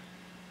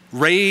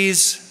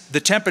raise the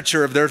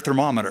temperature of their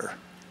thermometer.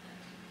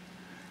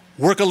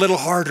 Work a little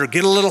harder,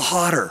 get a little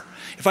hotter.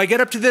 If I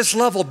get up to this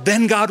level,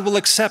 then God will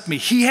accept me.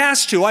 He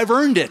has to. I've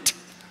earned it.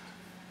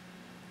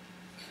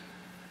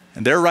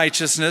 And their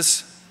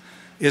righteousness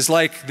is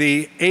like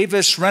the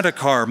Avis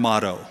Rent-A-Car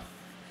motto.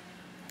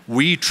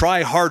 We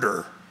try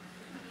harder.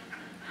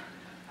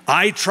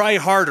 I try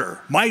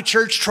harder. My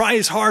church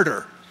tries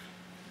harder.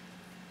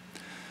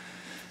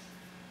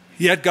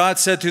 Yet God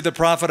said through the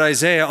prophet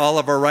Isaiah, all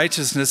of our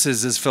righteousness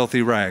is as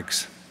filthy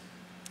rags.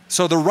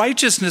 So the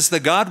righteousness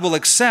that God will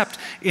accept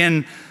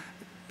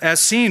as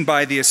seen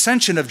by the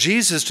ascension of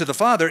Jesus to the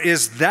Father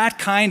is that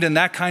kind and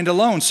that kind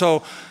alone.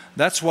 So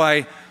that's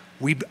why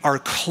we are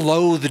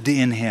clothed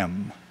in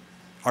Him.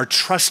 Our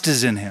trust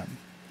is in Him.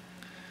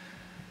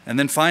 And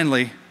then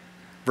finally,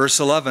 verse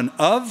 11,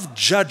 of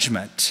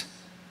judgment.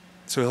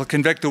 So He'll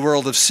convict the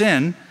world of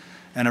sin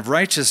and of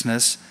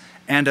righteousness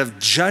and of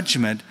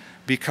judgment,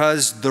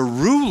 because the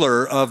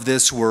ruler of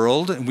this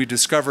world, and we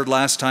discovered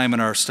last time in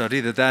our study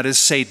that that is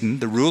Satan,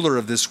 the ruler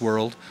of this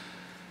world,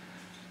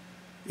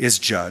 is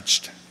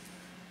judged.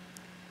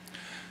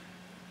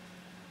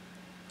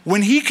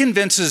 When he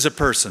convinces a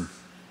person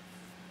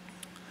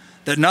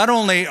that not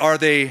only are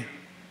they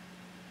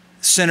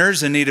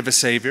sinners in need of a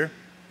Savior,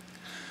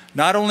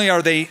 not only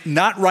are they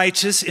not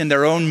righteous in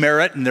their own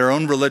merit and their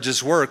own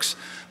religious works,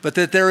 but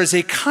that there is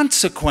a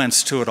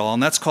consequence to it all,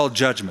 and that's called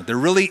judgment. There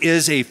really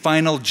is a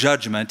final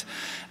judgment,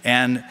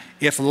 and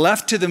if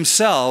left to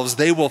themselves,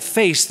 they will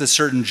face the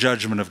certain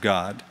judgment of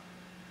God.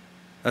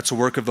 That's a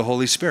work of the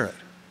Holy Spirit.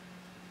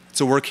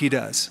 It's a work He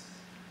does.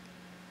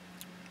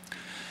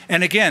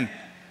 And again,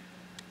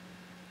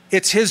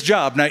 it's His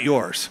job, not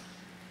yours.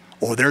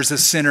 Oh, there's a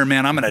sinner,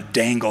 man, I'm going to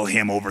dangle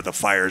him over the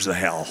fires of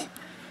hell.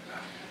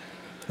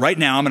 Right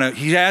now,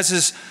 he has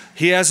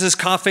his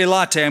cafe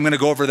latte, I'm going to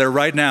go over there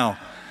right now,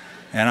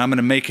 and I'm going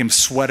to make him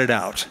sweat it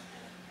out.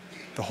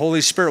 The Holy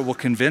Spirit will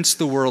convince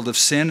the world of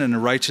sin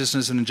and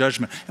righteousness and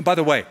judgment. And by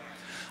the way,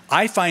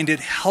 I find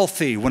it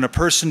healthy when a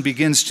person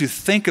begins to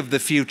think of the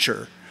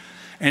future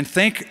and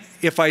think,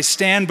 if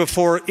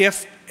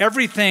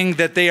everything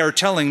that they are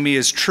telling me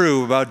is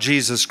true about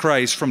Jesus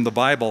Christ from the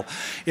Bible,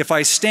 if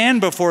I stand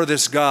before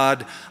this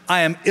God,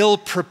 I am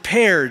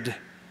ill-prepared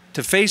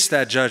to face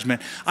that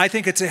judgment. I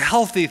think it's a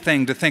healthy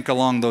thing to think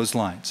along those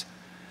lines,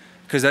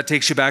 because that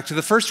takes you back to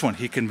the first one.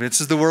 He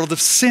convinces the world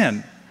of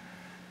sin,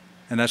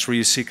 and that's where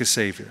you seek a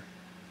Savior.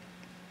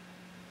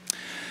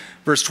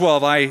 Verse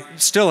 12, I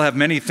still have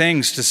many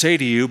things to say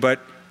to you, but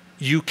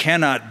you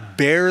cannot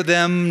bear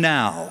them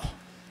now.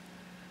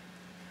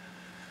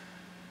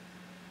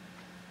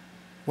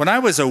 When I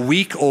was a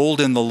week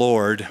old in the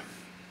Lord,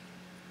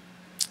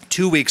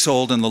 2 weeks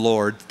old in the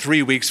Lord,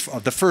 3 weeks,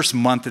 the first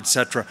month,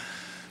 etc.,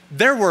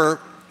 there were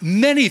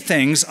many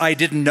things I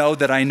didn't know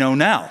that I know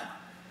now.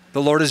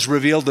 The Lord has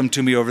revealed them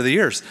to me over the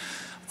years.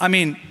 I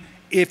mean,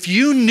 if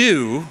you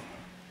knew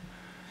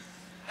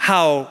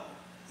how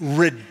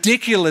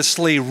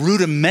ridiculously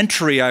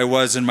rudimentary I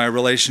was in my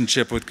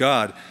relationship with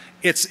God,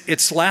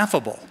 it's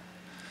laughable.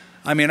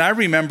 I mean, I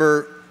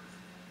remember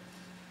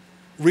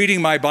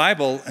reading my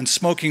Bible and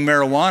smoking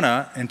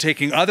marijuana and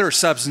taking other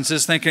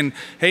substances, thinking,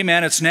 hey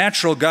man, it's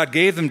natural, God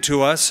gave them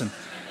to us. And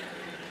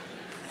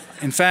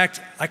in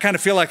fact, I kind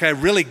of feel like I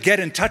really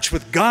get in touch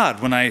with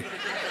God when I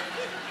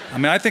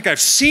think I've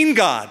seen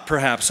God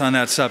perhaps on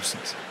that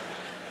substance.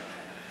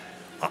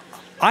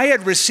 I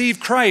had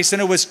received Christ,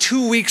 and it was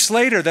 2 weeks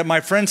later that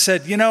my friend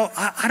said, you know,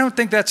 I don't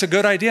think that's a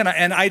good idea.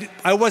 And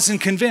I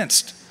wasn't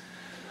convinced.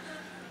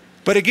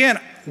 But again,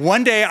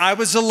 one day I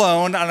was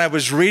alone and I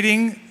was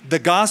reading the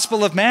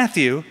Gospel of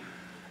Matthew,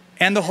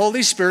 and the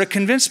Holy Spirit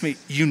convinced me,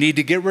 you need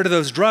to get rid of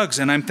those drugs.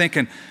 And I'm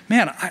thinking,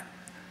 man,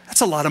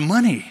 that's a lot of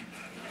money.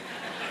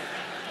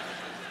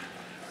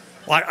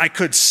 Well, I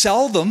could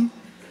sell them,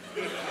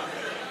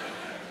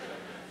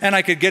 and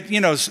I could get,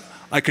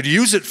 I could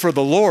use it for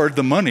the Lord,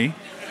 the money.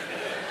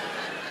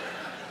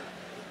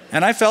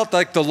 And I felt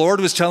like the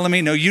Lord was telling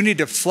me, no, you need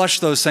to flush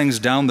those things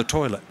down the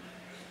toilet.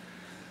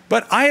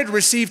 But I had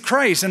received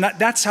Christ, and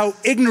that's how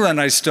ignorant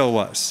I still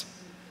was.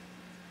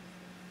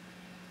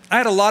 I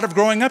had a lot of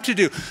growing up to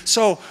do.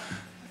 So,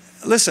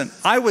 listen,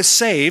 I was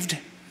saved,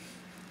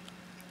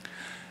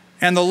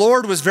 and the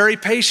Lord was very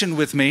patient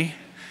with me,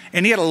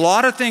 and He had a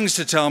lot of things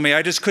to tell me.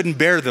 I just couldn't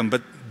bear them.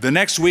 But the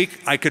next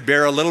week, I could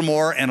bear a little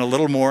more and a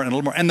little more and a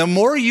little more. And the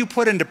more you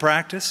put into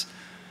practice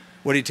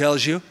what He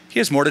tells you, He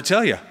has more to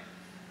tell you.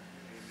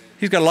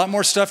 He's got a lot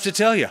more stuff to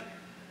tell you.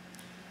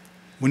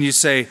 When you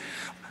say,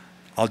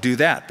 I'll do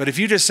that. But if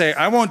you just say,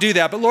 I won't do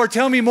that, but Lord,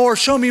 tell me more,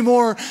 show me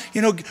more,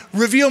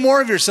 reveal more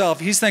of yourself.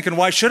 He's thinking,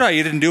 why should I?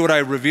 You didn't do what I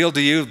revealed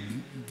to you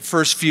the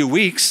first few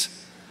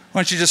weeks.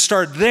 Why don't you just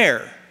start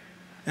there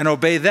and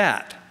obey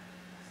that,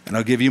 and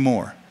I'll give you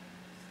more.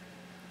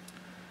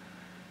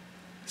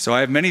 So I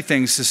have many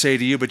things to say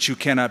to you, but you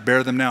cannot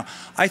bear them now.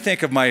 I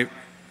think of my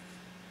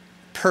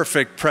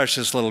perfect,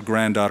 precious little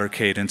granddaughter,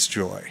 Cadence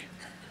Joy.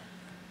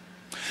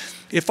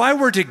 If I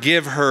were to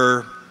give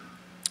her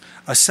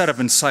a set of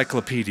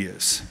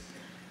encyclopedias,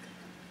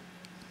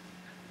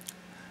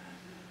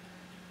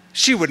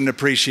 she wouldn't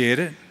appreciate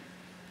it.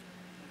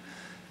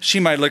 She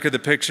might look at the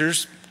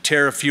pictures,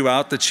 tear a few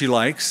out that she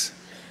likes.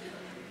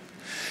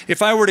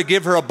 If I were to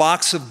give her a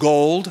box of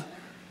gold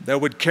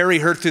that would carry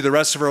her through the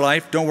rest of her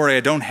life, don't worry,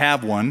 I don't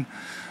have one,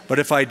 but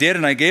if I did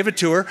and I gave it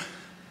to her,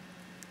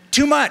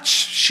 too much.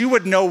 She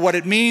would know what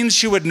it means.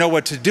 She would know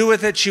what to do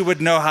with it. She would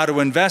know how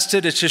to invest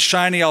it. It's just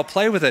shiny, I'll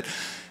play with it.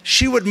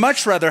 She would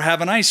much rather have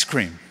an ice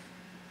cream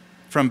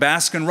from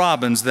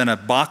Baskin-Robbins than a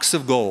box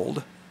of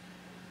gold.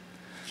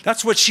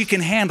 That's what she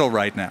can handle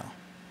right now.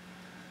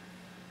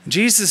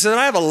 Jesus said,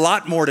 I have a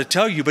lot more to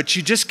tell you, but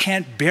you just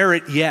can't bear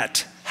it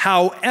yet.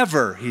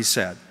 However, He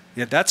said,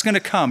 yeah, that's going to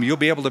come. You'll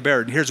be able to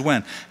bear it. And here's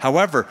when.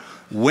 However,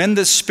 when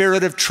the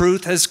Spirit of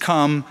truth has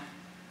come,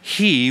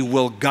 He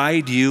will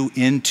guide you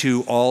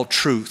into all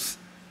truth.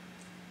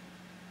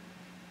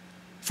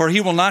 For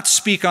He will not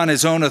speak on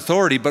His own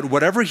authority, but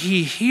whatever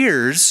He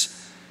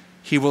hears,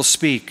 He will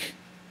speak.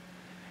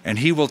 And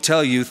He will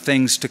tell you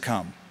things to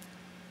come.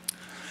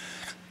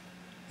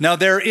 Now,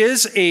 there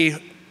is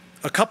a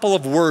couple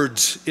of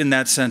words in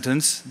that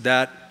sentence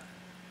that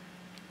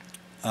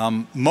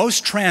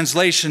most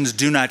translations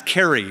do not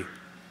carry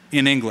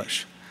in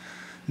English.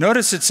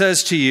 Notice it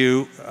says to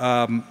you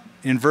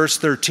in verse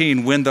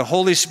 13, when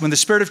the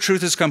Spirit of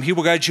truth has come, He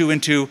will guide you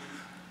into,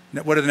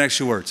 what are the next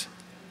two words?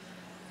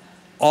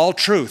 All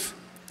truth.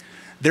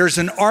 There's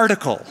an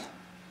article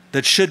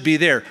that should be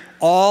there.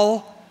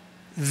 All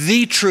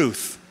the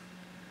truth.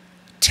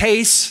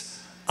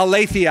 Tes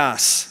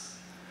aletheos.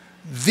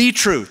 The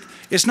truth.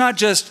 It's not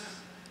just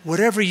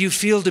whatever you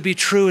feel to be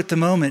true at the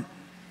moment,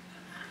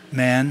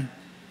 man.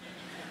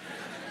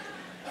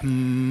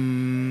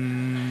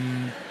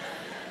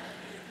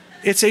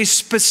 It's a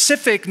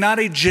specific, not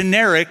a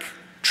generic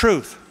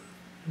truth.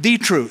 The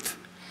truth.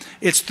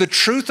 It's the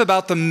truth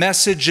about the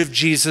message of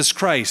Jesus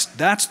Christ.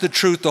 That's the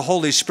truth the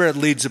Holy Spirit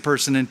leads a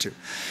person into.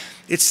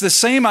 It's the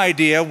same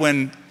idea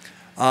when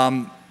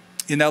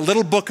in that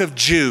little book of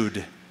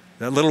Jude,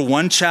 that little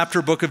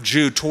one-chapter book of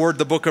Jude toward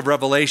the book of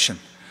Revelation,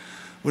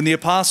 when the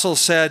apostle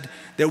said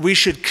that we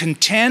should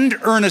contend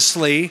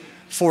earnestly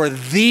for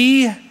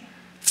the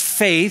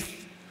faith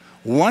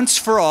once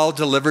for all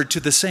delivered to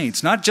the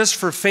saints. Not just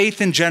for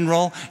faith in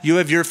general. You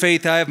have your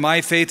faith, I have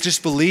my faith.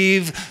 Just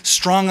believe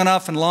strong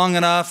enough and long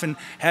enough and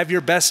have your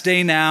best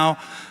day now.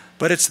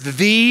 But it's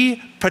the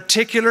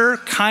particular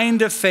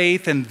kind of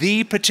faith and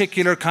the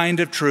particular kind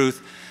of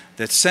truth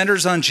that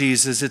centers on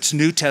Jesus. It's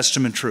New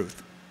Testament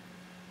truth.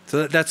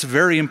 So that's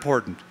very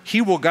important. He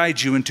will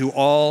guide you into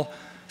all,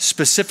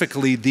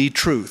 specifically the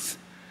truth.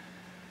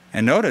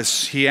 And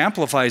notice, He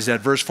amplifies that,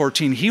 verse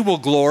 14. He will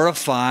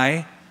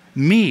glorify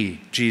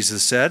me,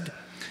 Jesus said.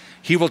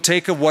 He will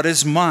take of what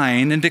is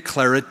mine and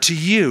declare it to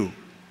you.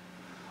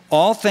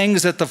 All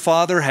things that the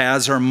Father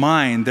has are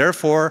mine.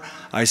 Therefore,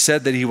 I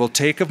said that He will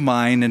take of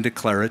mine and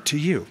declare it to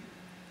you.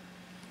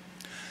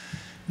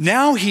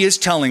 Now He is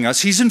telling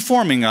us, He's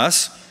informing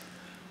us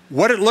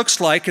what it looks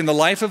like in the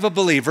life of a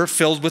believer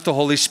filled with the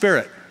Holy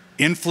Spirit,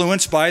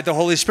 influenced by the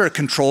Holy Spirit,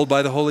 controlled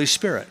by the Holy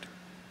Spirit.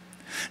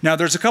 Now,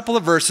 there's a couple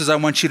of verses I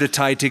want you to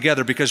tie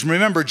together, because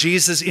remember,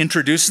 Jesus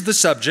introduces the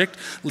subject,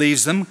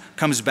 leaves them,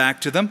 comes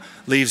back to them,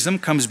 leaves them,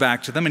 comes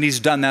back to them, and He's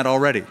done that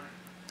already.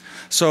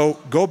 So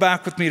go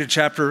back with me to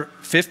chapter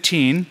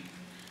 15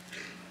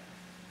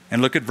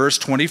 and look at verse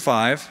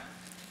 25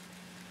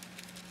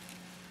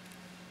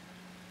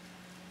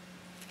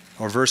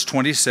 or verse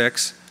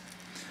 26.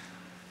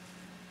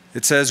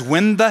 It says,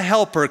 when the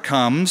Helper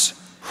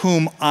comes,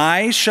 whom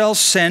I shall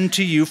send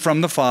to you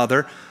from the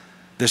Father,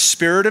 the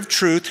Spirit of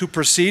truth who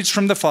proceeds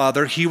from the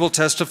Father, He will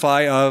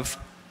testify of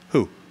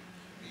who?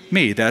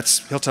 Me.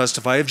 He'll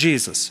testify of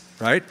Jesus,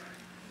 right?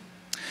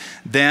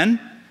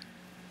 Then,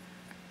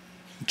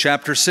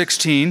 chapter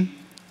 16,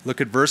 look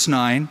at verse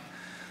 9.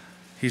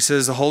 He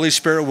says, the Holy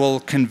Spirit will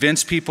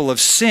convince people of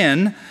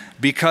sin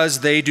because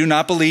they do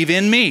not believe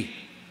in me.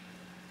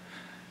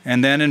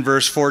 And then in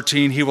verse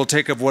 14, He will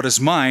take of what is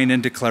mine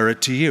and declare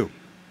it to you.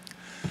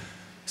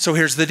 So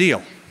here's the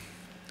deal.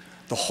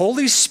 The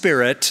Holy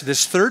Spirit,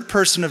 this third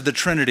person of the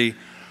Trinity,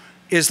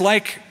 is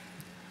like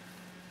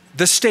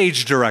the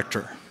stage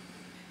director.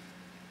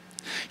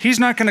 He's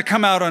not going to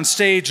come out on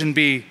stage and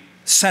be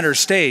center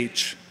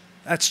stage.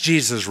 That's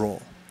Jesus'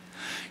 role.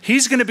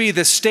 He's going to be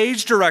the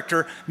stage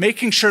director,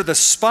 making sure the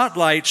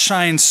spotlight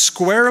shines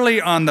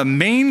squarely on the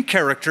main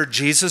character,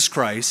 Jesus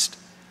Christ,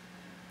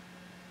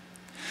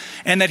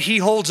 and that he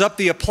holds up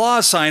the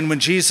applause sign when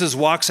Jesus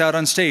walks out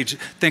on stage.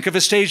 Think of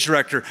a stage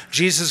director.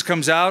 Jesus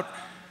comes out,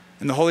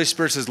 and the Holy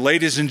Spirit says,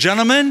 "Ladies and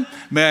gentlemen,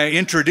 may I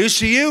introduce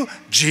to you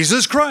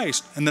Jesus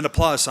Christ?" And then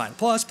applause sign.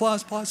 Applause,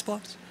 applause, applause,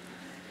 applause.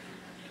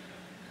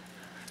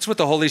 That's what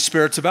the Holy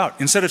Spirit's about.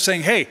 Instead of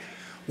saying, "Hey,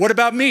 what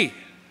about me?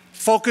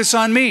 Focus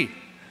on me.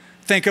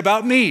 Think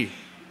about me."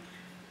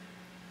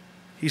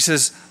 He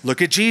says,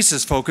 "Look at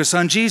Jesus. Focus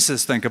on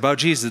Jesus. Think about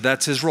Jesus."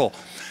 That's his role.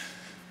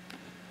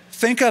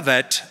 Think of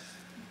it,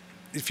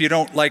 if you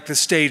don't like the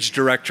stage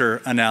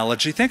director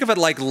analogy, think of it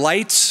like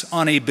lights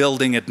on a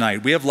building at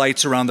night. We have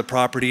lights around the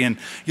property, and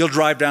you'll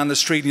drive down the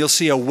street and you'll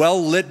see a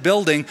well-lit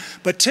building,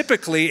 but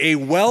typically a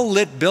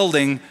well-lit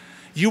building,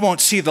 you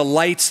won't see the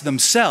lights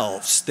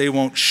themselves. They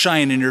won't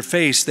shine in your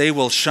face. They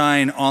will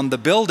shine on the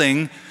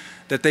building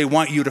that they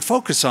want you to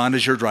focus on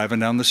as you're driving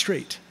down the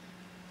street.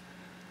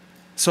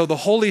 So the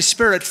Holy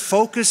Spirit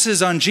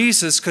focuses on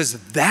Jesus because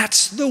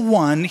that's the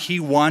one he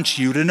wants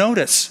you to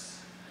notice.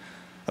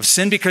 Of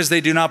sin because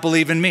they do not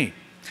believe in me.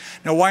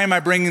 Now, why am I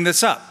bringing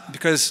this up?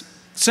 Because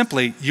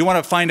simply, you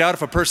want to find out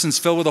if a person's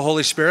filled with the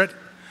Holy Spirit?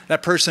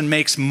 That person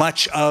makes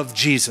much of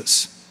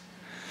Jesus.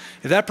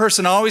 If that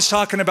person always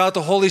talking about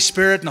the Holy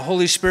Spirit and the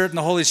Holy Spirit and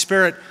the Holy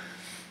Spirit,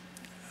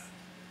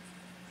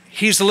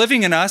 he's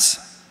living in us.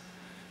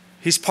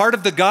 He's part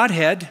of the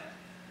Godhead.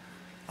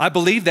 I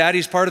believe that.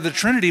 He's part of the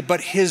Trinity,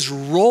 but his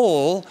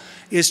role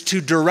is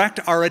to direct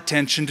our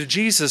attention to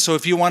Jesus. So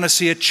if you want to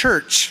see a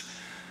church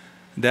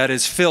that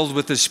is filled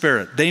with the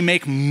Spirit, they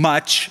make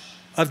much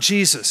of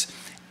Jesus.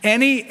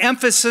 Any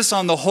emphasis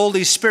on the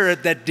Holy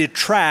Spirit that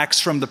detracts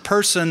from the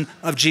person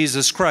of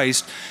Jesus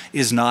Christ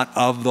is not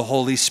of the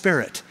Holy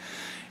Spirit.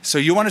 So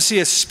you want to see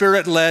a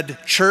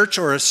Spirit-led church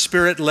or a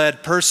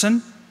Spirit-led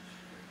person?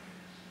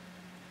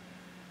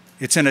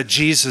 It's in a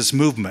Jesus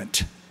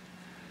movement.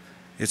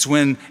 It's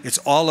when it's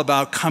all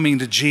about coming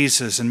to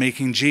Jesus and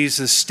making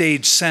Jesus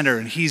stage center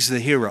and he's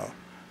the hero.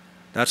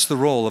 That's the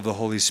role of the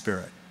Holy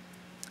Spirit.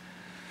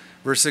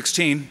 Verse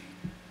 16,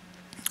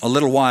 "A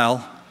little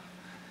while,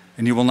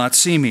 and you will not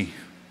see me.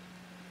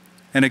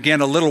 And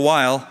again, a little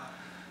while,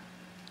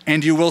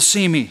 and you will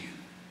see me,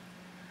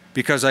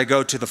 because I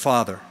go to the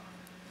Father."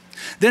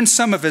 Then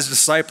some of his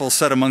disciples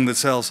said among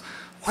themselves,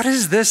 "What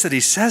is this that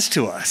he says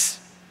to us?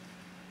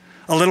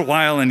 A little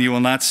while, and you will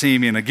not see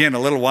me. And again, a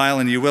little while,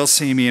 and you will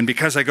see me. And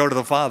because I go to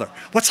the Father."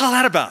 What's all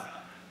that about?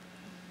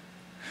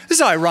 This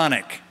is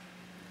ironic.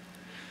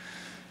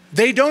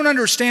 They don't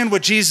understand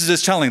what Jesus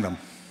is telling them.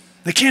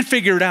 They can't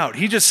figure it out.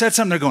 He just said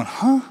something. They're going,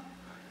 "Huh?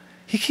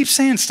 He keeps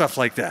saying stuff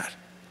like that.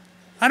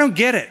 I don't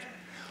get it."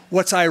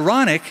 What's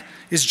ironic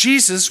is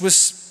Jesus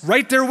was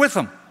right there with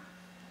them.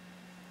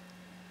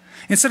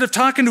 Instead of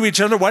talking to each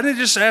other, why didn't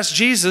they just ask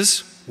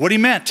Jesus what he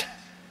meant?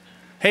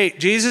 "Hey,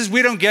 Jesus,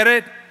 we don't get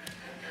it."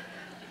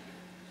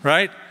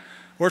 Right?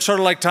 We're sort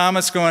of like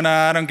Thomas going,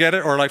 "I don't get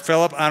it." Or like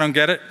Philip, "I don't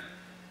get it."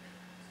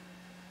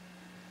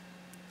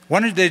 Why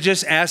didn't they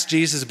just ask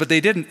Jesus? But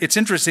they didn't. It's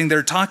interesting.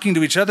 They're talking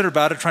to each other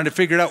about it, trying to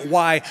figure out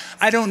why.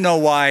 I don't know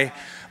why,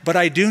 but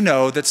I do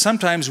know that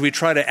sometimes we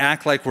try to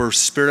act like we're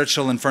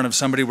spiritual in front of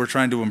somebody we're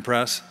trying to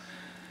impress.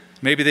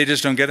 Maybe they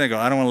just don't get it. They go,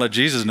 "I don't want to let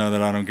Jesus know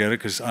that I don't get it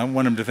because I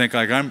want him to think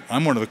like I'm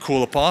one of the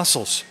cool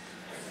apostles."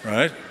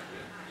 Right?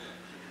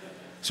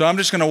 So I'm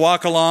just going to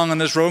walk along on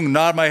this road and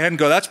nod my head and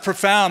go, "That's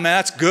profound, man.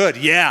 That's good.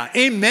 Yeah,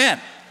 amen."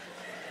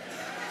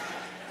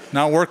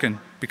 Not working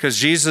because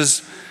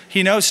Jesus,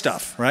 he knows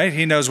stuff, right?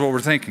 He knows what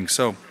we're thinking.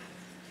 So,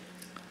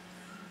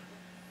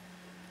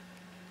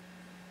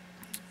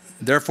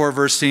 therefore,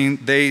 verse 10,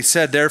 they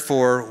said,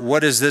 "Therefore,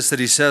 what is this that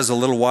he says, a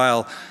little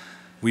while?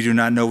 We do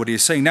not know what he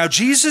is saying." Now,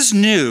 Jesus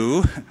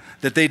knew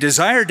that they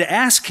desired to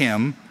ask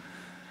him,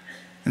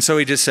 and so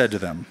he just said to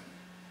them,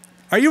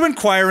 "Are you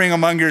inquiring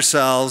among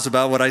yourselves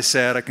about what I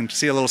said?" I can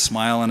see a little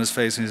smile on his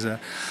face. And he said,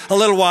 "A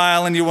little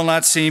while, and you will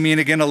not see me,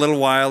 and again a little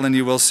while, and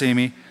you will see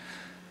me.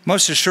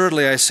 Most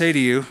assuredly, I say to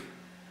you,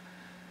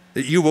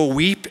 that you will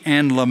weep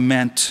and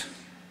lament,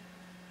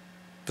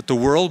 but the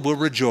world will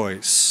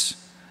rejoice.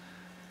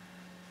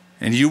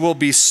 And you will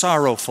be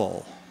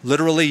sorrowful."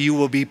 Literally, you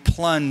will be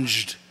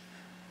plunged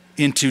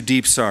into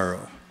deep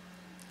sorrow.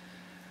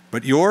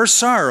 "But your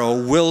sorrow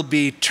will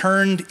be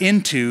turned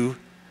into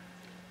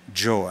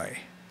joy."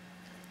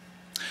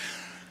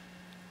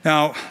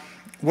 Now,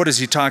 what is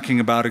he talking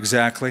about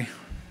exactly?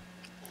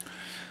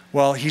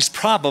 Well, he's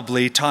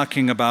probably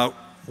talking about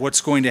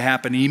what's going to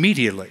happen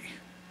immediately.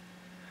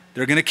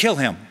 They're going to kill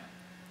him.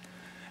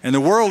 And the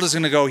world is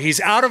going to go, "He's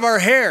out of our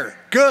hair.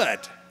 Good."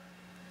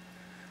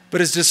 But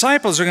his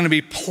disciples are going to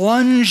be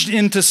plunged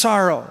into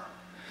sorrow.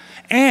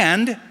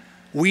 And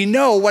we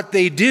know what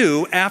they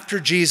do after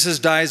Jesus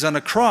dies on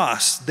a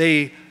cross.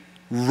 They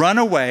run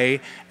away,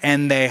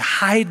 and they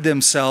hide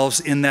themselves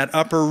in that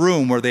upper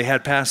room where they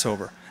had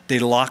Passover. They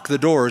lock the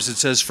doors, it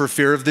says, for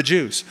fear of the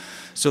Jews.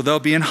 So they'll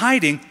be in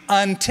hiding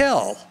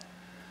until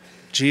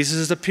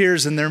Jesus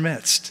appears in their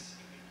midst.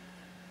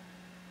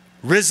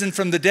 Risen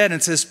from the dead, and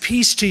it says,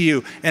 peace to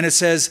you. And it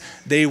says,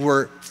 they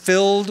were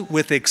filled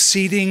with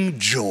exceeding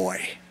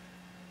joy.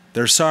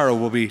 Their sorrow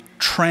will be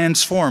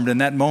transformed in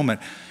that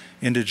moment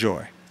into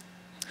joy.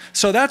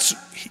 So that's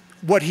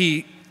what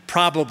he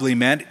probably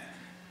meant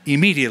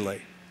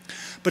immediately.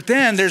 But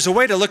then there's a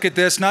way to look at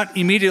this, not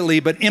immediately,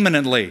 but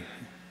imminently.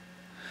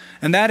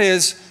 And that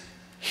is,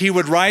 he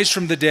would rise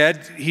from the dead.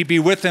 He'd be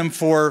with them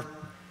for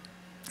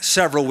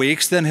several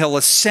weeks. Then he'll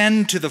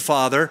ascend to the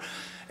Father,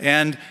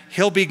 and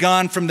he'll be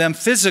gone from them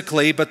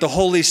physically, but the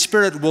Holy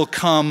Spirit will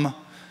come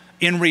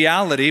in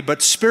reality,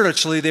 but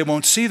spiritually they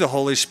won't see the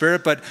Holy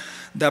Spirit, but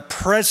the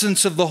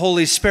presence of the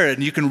Holy Spirit.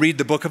 And you can read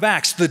the book of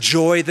Acts, the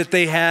joy that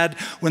they had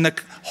when the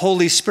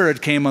Holy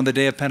Spirit came on the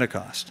day of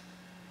Pentecost.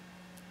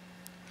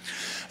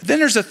 Then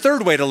there's a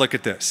third way to look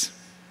at this.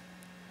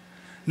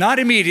 Not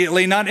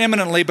immediately, not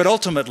imminently, but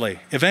ultimately,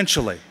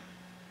 eventually.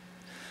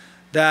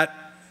 That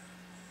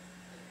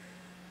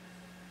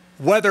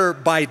whether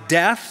by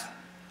death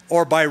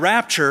or by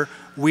rapture,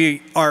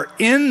 we are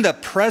in the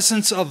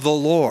presence of the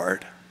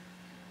Lord,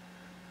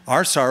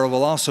 our sorrow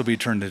will also be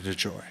turned into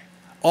joy.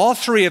 All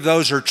three of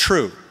those are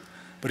true,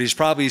 but he's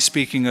probably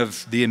speaking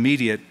of the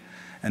immediate,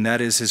 and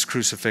that is his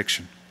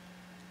crucifixion.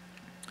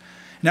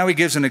 Now he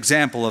gives an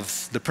example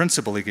of the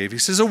principle he gave. He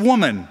says, a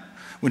woman,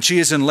 when she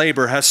is in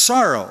labor, has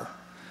sorrow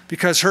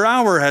because her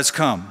hour has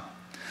come.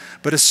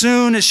 But as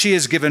soon as she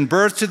has given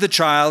birth to the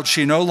child,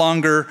 she no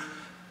longer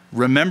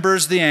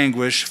remembers the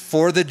anguish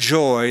for the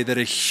joy that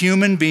a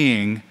human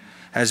being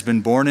has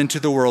been born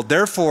into the world.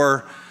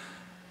 Therefore,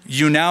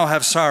 you now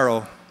have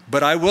sorrow,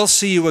 but I will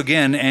see you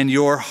again, and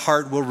your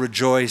heart will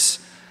rejoice,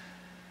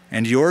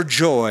 and your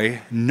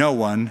joy no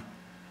one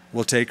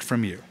will take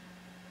from you.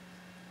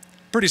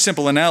 Pretty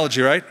simple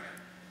analogy, right?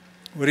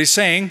 What he's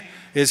saying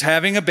is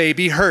having a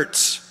baby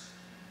hurts.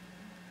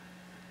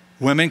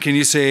 Women, can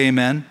you say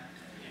amen?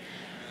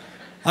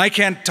 I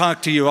can't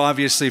talk to you,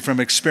 obviously, from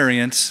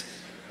experience.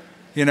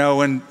 You know,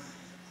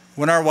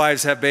 when our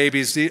wives have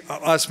babies,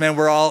 us men,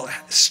 we're all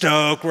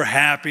stoked, we're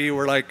happy,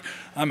 we're like,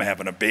 I'm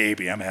having a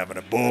baby, I'm having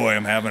a boy,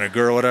 I'm having a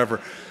girl, whatever.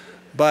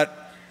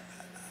 But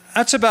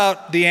that's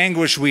about the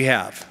anguish we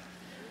have.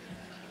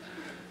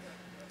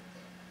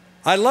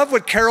 I love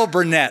what Carol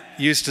Burnett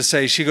used to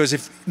say. She goes,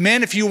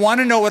 if you want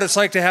to know what it's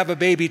like to have a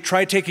baby,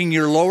 try taking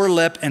your lower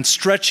lip and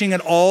stretching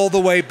it all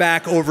the way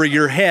back over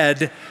your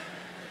head.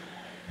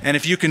 And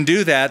if you can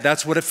do that,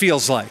 that's what it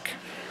feels like.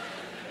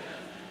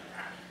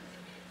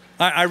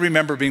 I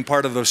remember being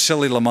part of those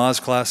silly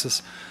Lamaze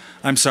classes.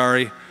 I'm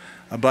sorry,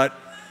 but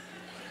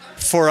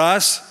for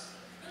us,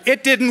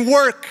 it didn't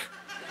work.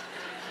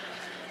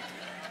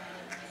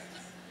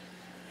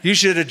 You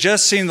should have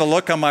just seen the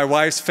look on my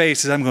wife's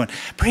face as I'm going,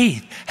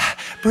 breathe,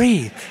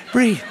 breathe,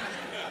 breathe.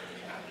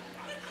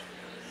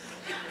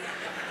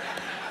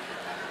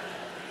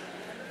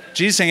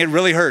 Jesus saying it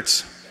really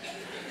hurts.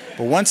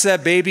 But once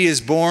that baby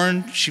is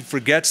born, she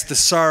forgets the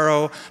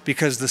sorrow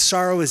because the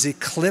sorrow is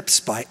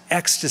eclipsed by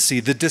ecstasy.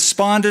 The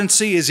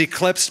despondency is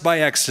eclipsed by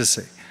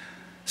ecstasy.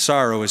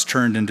 Sorrow is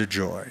turned into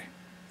joy.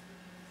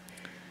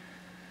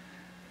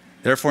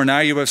 Therefore now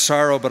you have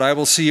sorrow, but I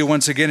will see you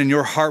once again, and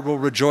your heart will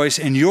rejoice,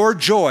 and your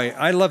joy,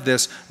 I love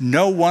this,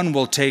 no one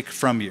will take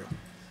from you.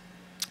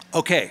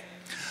 Okay,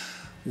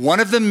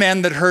 one of the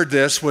men that heard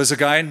this was a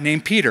guy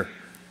named Peter.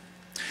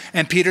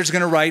 And Peter's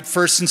going to write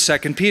 1st and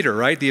 2nd Peter,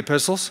 right, the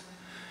epistles?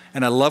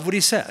 And I love what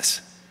he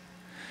says.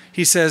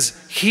 He says,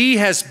 he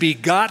has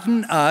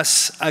begotten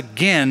us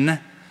again,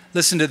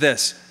 listen to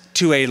this,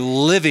 to a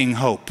living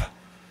hope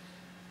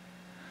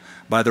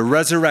by the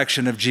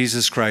resurrection of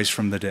Jesus Christ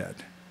from the dead.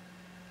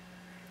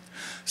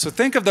 So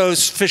think of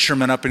those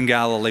fishermen up in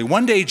Galilee.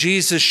 One day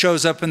Jesus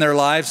shows up in their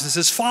lives and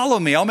says, follow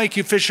me, I'll make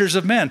you fishers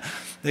of men.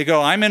 They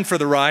go, I'm in for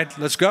the ride,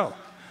 let's go.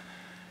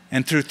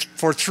 And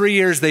for 3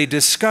 years they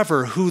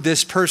discover who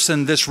this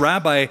person, this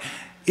rabbi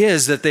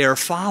is that they are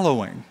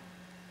following.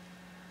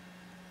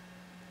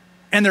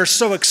 And they're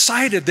so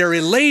excited, they're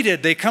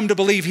elated, they come to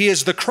believe he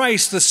is the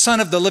Christ, the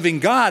Son of the living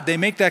God. They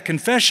make that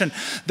confession.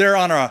 They're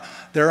on a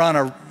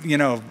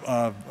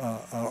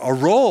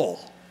roll.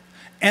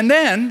 And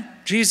then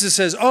Jesus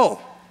says,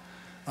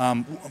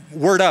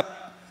 word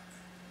up,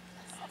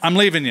 I'm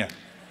leaving you.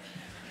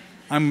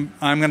 I'm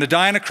going to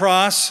die on a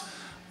cross.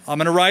 I'm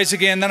going to rise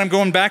again. Then I'm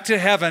going back to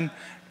heaven.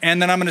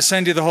 And then I'm going to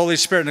send you the Holy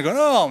Spirit. And they go,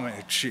 oh,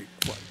 man, gee,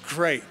 what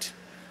great.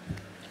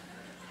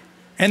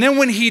 And then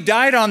when he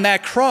died on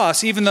that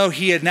cross, even though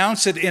he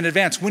announced it in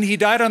advance, when he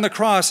died on the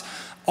cross,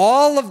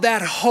 all of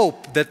that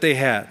hope that they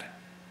had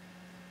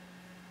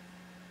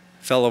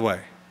fell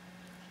away.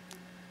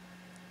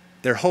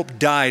 Their hope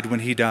died when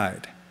he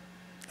died.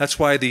 That's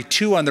why the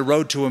two on the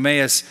road to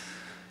Emmaus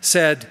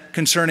said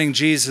concerning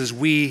Jesus,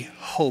 we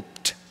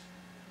hoped,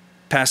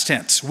 past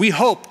tense, we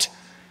hoped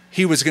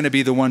he was going to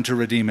be the one to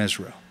redeem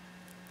Israel.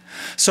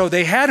 So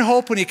they had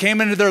hope when he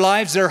came into their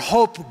lives. Their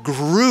hope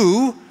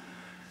grew,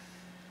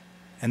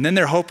 and then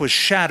their hope was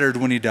shattered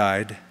when he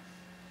died.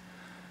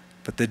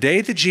 But the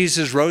day that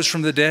Jesus rose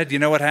from the dead, you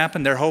know what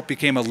happened? Their hope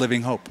became a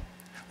living hope.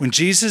 When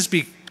Jesus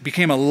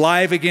became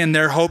alive again,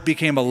 their hope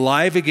became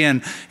alive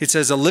again. It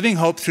says a living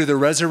hope through the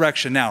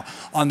resurrection. Now,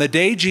 on the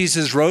day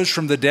Jesus rose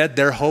from the dead,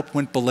 their hope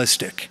went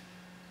ballistic.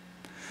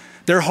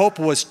 Their hope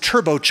was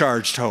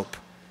turbocharged hope.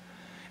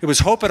 It was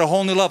hope at a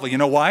whole new level. You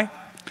know why?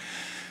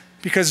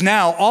 Because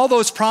now all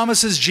those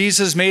promises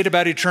Jesus made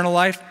about eternal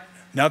life,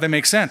 now they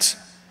make sense.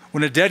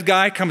 When a dead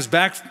guy comes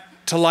back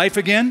to life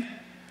again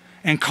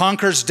and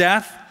conquers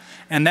death,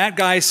 and that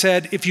guy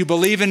said, if you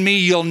believe in me,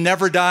 you'll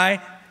never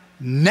die,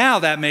 now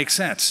that makes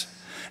sense.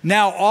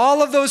 Now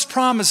all of those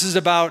promises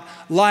about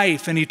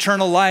life and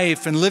eternal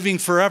life and living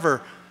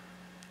forever,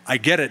 I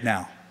get it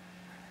now.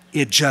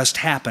 It just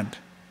happened.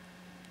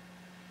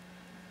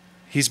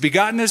 He's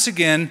begotten us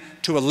again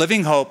to a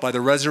living hope by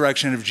the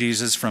resurrection of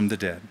Jesus from the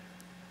dead.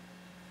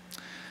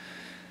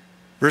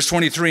 Verse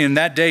 23, in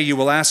that day you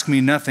will ask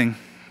me nothing.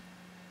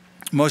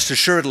 Most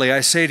assuredly,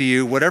 I say to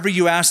you, whatever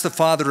you ask the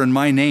Father in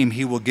my name,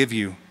 he will give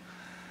you.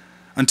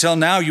 Until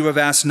now you have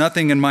asked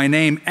nothing in my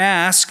name.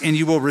 Ask, and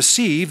you will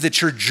receive,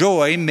 that your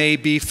joy may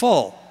be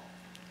full.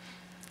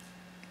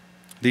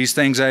 These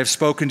things I have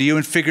spoken to you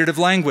in figurative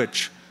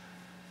language.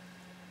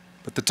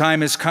 But the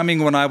time is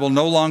coming when I will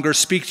no longer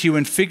speak to you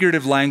in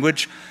figurative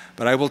language,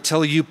 but I will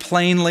tell you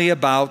plainly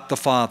about the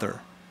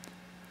Father.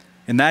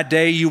 In that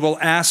day you will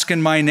ask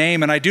in my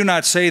name, and I do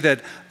not say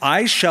that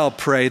I shall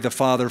pray the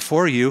Father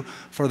for you,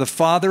 for the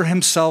Father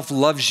himself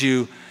loves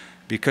you,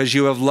 because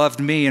you have loved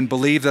me and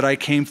believe that I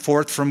came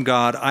forth from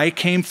God. I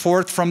came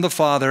forth from the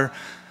Father.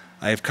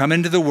 I have come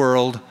into the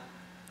world.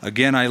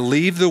 Again, I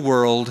leave the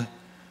world,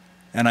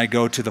 and I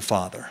go to the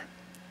Father.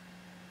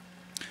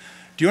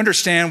 Do you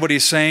understand what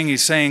he's saying?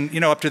 He's saying, you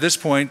know, up to this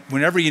point,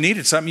 whenever you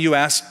needed something, you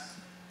asked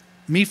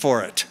me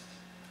for it.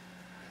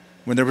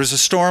 When there was a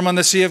storm on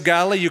the Sea of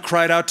Galilee, you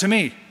cried out to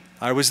me.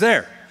 I was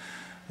there.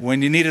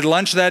 When you needed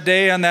lunch that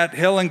day on that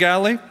hill in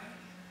Galilee,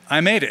 I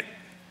made it.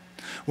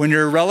 When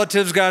your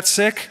relatives got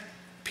sick,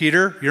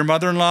 Peter, your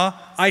mother-in-law,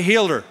 I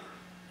healed her.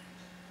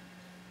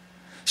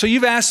 So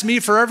you've asked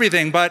me for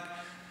everything, but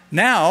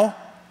now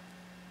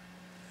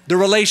the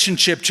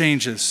relationship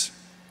changes.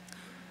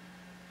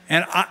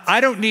 And I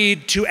don't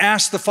need to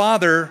ask the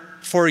Father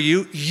for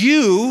you.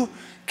 You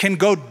can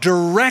go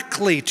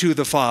directly to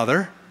the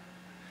Father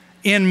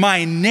in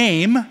my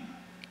name,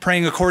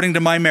 praying according to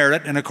my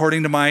merit and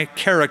according to my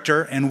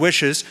character and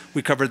wishes.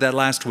 We covered that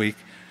last week.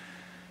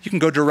 You can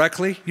go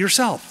directly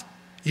yourself.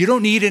 You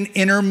don't need an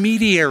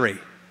intermediary.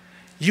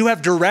 You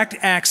have direct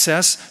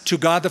access to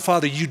God the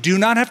Father. You do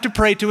not have to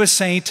pray to a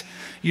saint.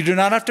 You do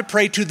not have to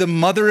pray to the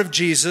mother of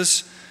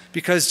Jesus,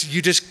 because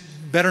you just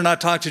better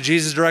not talk to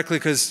Jesus directly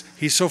because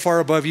he's so far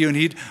above you, and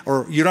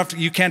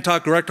you can't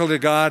talk directly to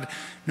God.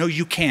 No,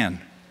 you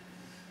can.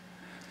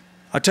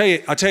 I'll tell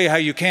you how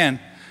you can.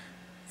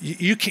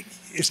 You can.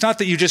 It's not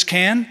that you just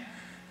can.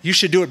 You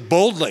should do it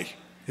boldly.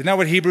 Isn't that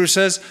what Hebrews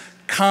says?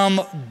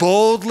 Come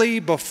boldly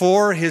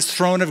before his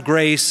throne of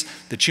grace,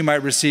 that you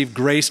might receive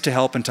grace to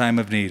help in time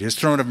of need. His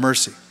throne of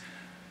mercy.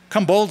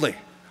 Come boldly.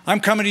 I'm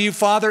coming to you,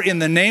 Father, in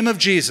the name of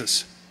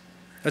Jesus.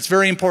 That's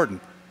very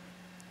important.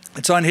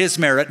 It's on his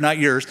merit, not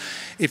yours.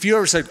 If you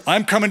ever say,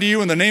 I'm coming to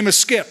you in the name of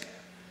Skip,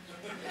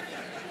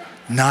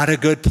 not a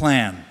good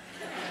plan.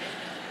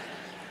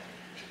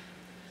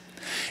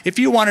 If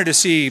you wanted to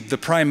see the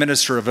Prime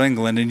Minister of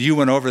England and you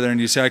went over there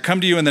and you say, I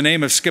come to you in the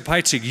name of Skip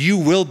Heitzig, you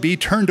will be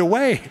turned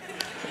away.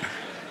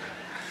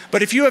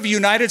 But if you have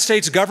United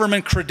States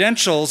government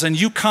credentials and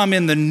you come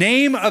in the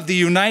name of the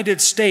United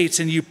States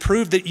and you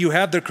prove that you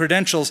have the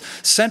credentials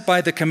sent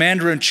by the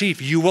Commander-in-Chief,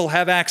 you will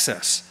have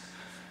access.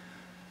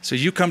 So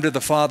you come to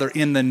the Father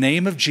in the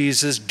name of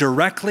Jesus,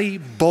 directly,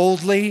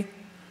 boldly.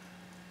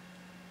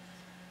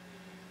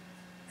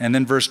 And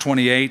then verse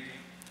 28,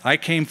 I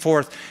came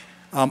forth.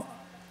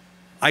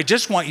 I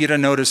just want you to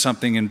notice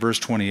something in verse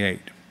 28.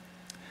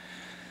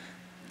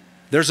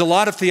 There's a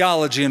lot of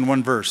theology in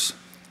one verse.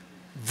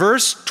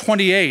 Verse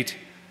 28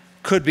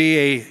 could be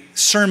a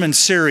sermon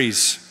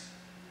series.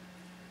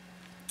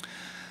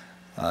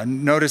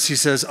 Notice he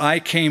says, I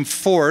came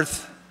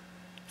forth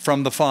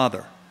from the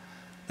Father.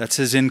 That's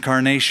his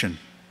incarnation.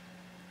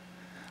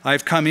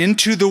 I've come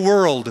into the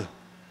world,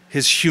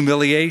 his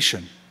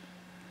humiliation.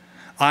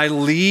 I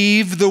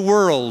leave the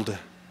world,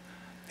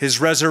 his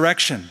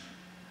resurrection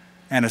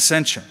and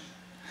ascension,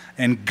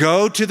 and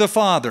go to the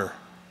Father,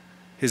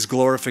 his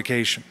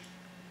glorification.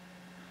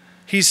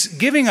 He's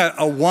giving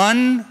a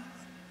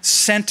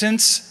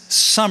one-sentence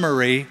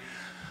summary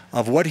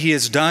of what he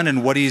has done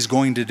and what he's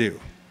going to do.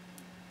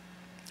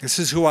 This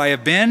is who I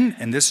have been,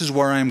 and this is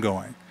where I'm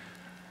going.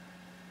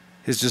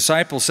 His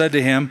disciples said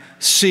to him,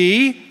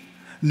 see,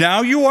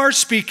 now you are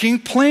speaking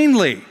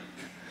plainly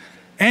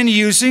and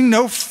using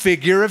no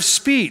figure of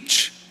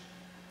speech.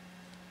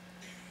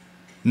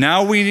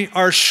 Now we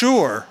are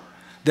sure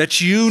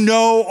that you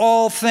know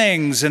all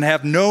things and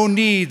have no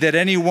need that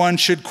anyone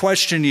should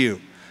question you.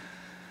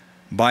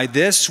 By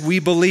this we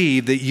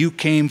believe that you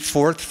came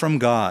forth from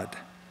God."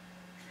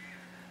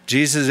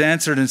 Jesus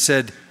answered and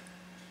said,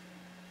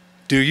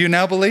 "Do you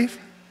now believe?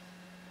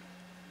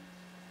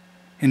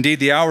 Indeed,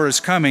 the hour is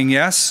coming,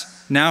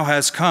 yes, now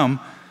has come,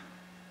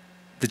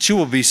 that you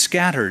will be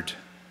scattered,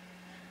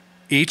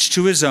 each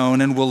to his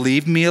own, and will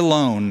leave me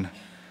alone.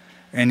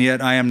 And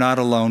yet I am not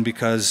alone,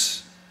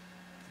 because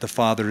the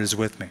Father is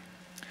with me."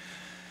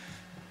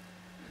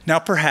 Now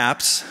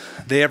perhaps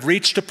they have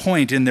reached a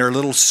point in their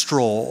little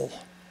stroll,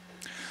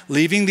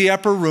 leaving the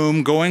upper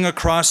room, going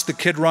across the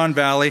Kidron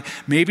Valley.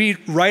 Maybe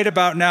right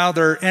about now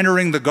they're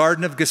entering the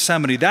Garden of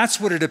Gethsemane. That's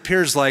what it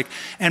appears like.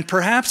 And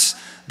perhaps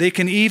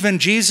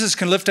Jesus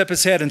can lift up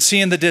his head and see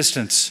in the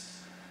distance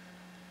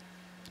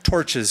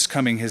torches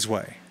coming his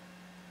way.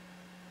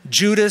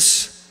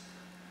 Judas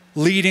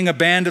leading a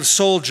band of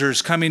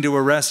soldiers coming to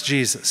arrest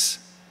Jesus.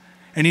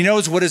 And he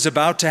knows what is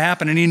about to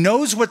happen, and he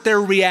knows what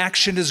their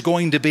reaction is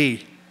going to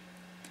be.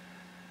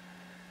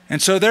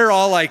 And so they're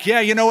all like,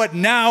 "Yeah, you know what?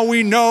 Now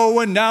we know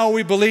and now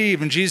we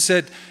believe." And Jesus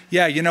said,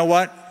 "Yeah, you know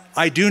what?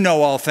 I do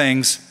know all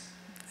things.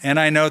 And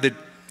I know that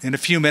in a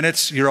few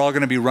minutes, you're all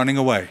going to be running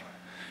away.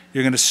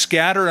 You're going to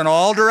scatter in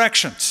all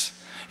directions.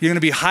 You're going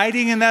to be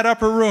hiding in that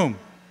upper room."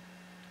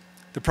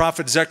 The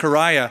prophet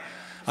Zechariah,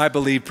 I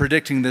believe,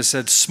 predicting this,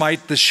 said,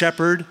 "Smite the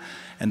shepherd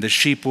and the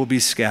sheep will be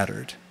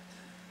scattered."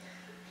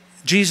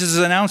 Jesus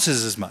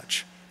announces as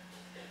much.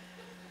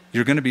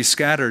 You're going to be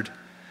scattered.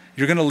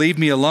 You're going to leave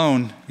me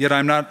alone, yet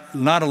I'm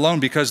not alone,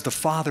 because the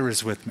Father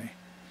is with me.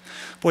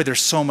 Boy,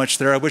 there's so much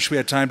there. I wish we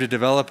had time to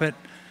develop it.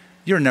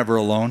 You're never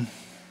alone.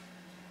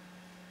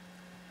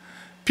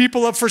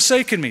 People have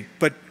forsaken me,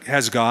 but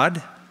has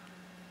God?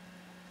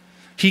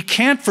 He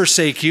can't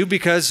forsake you,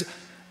 because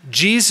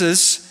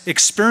Jesus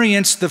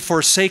experienced the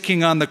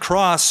forsaking on the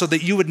cross so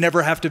that you would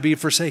never have to be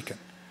forsaken.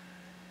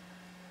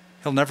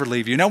 He'll never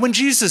leave you. Now, when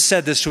Jesus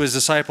said this to his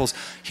disciples,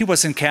 he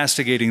wasn't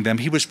castigating them.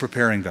 He was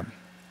preparing them.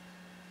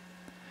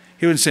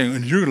 He wasn't saying,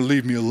 "And you're going to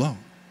leave me alone."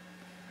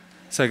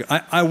 It's like,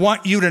 I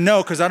want you to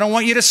know, because I don't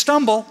want you to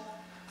stumble.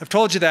 I've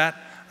told you that.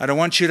 I don't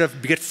want you to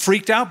get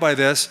freaked out by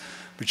this,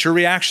 but your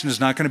reaction is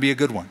not going to be a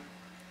good one.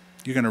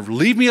 You're going to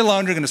leave me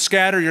alone. You're going to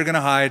scatter. You're going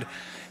to hide.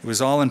 It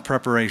was all in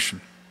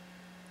preparation.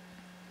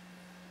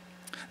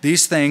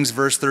 These things,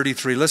 verse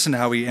 33, listen to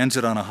how he ends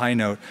it on a high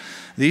note.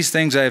 "These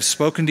things I have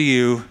spoken to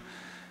you,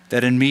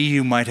 that in me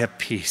you might have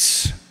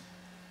peace.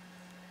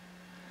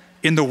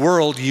 In the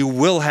world you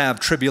will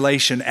have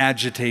tribulation,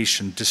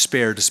 agitation,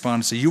 despair,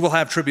 despondency. You will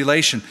have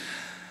tribulation,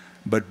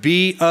 but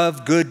be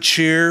of good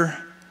cheer.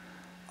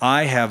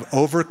 I have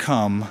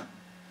overcome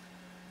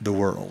the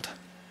world."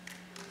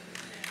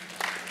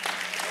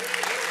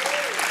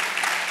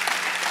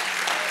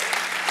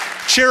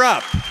 Cheer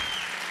up.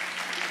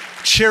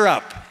 Cheer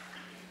up.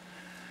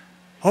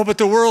 "Oh, but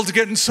the world's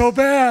getting so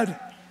bad.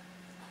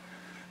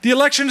 The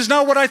election is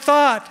not what I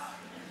thought.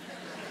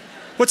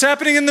 What's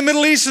happening in the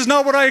Middle East is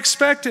not what I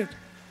expected.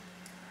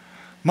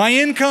 My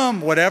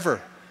income,"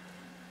 whatever.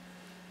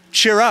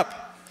 Cheer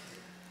up.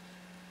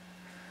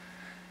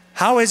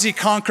 How has he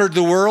conquered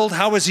the world?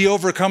 How has he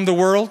overcome the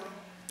world?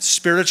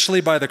 Spiritually,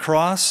 by the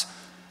cross.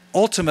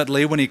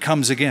 Ultimately, when he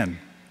comes again.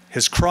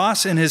 His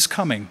cross and his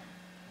coming.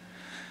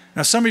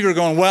 Now, some of you are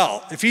going,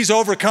 "Well, if he's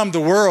overcome the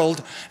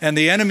world and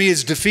the enemy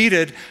is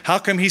defeated, how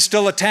come he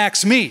still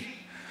attacks me?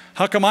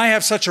 How come I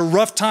have such a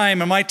rough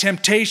time in my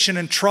temptation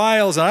and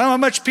trials, and I don't have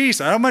much peace,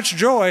 I don't have much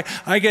joy,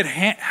 I get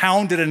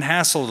hounded and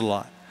hassled a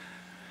lot?"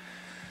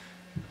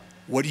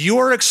 What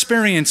you're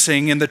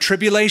experiencing in the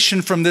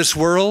tribulation from this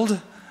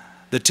world,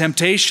 the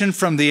temptation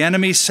from the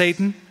enemy,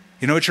 Satan,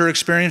 you know what you're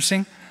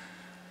experiencing?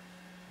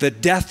 The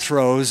death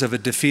throes of a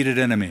defeated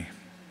enemy.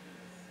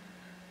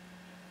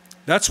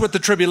 That's what the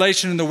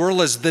tribulation in the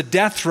world is, the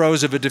death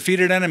throes of a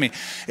defeated enemy.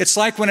 It's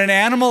like when an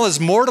animal is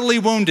mortally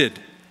wounded,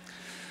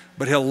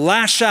 but he'll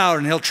lash out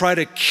and he'll try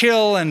to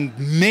kill and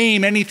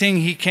maim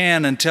anything he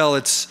can until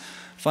it's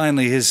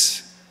finally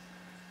his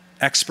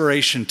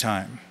expiration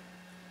time.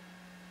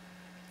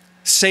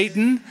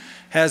 Satan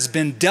has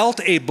been dealt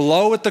a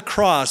blow at the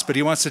cross, but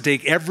he wants to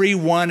take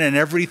everyone and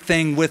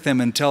everything with him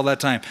until that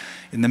time.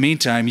 In the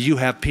meantime, you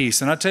have peace.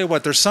 And I'll tell you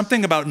what, there's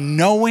something about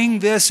knowing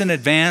this in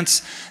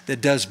advance that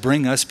does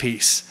bring us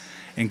peace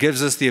and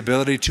gives us the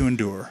ability to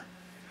endure.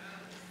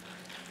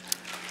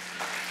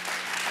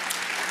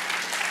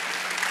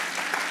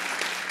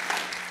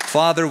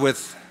 Father,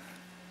 with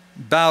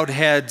bowed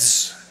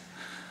heads,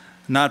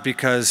 not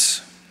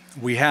because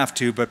we have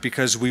to, but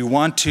because we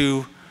want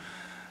to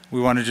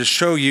just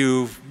show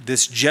you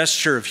this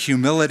gesture of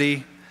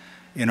humility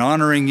in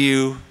honoring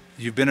you.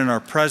 You've been in our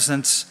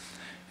presence.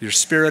 Your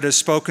Spirit has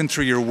spoken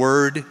through your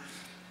word.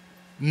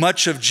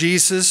 Much of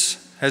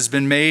Jesus has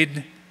been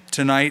made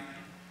tonight.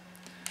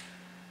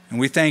 And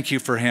we thank you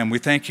for him. We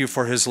thank you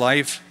for his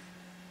life,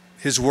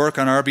 his work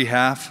on our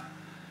behalf.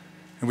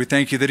 And we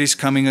thank you that he's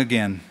coming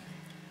again.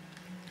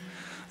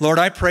 Lord,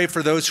 I pray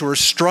for those who are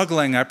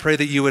struggling. I pray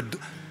that you would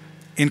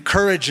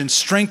encourage and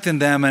strengthen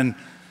them and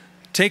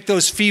take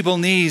those feeble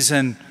knees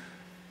and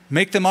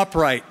make them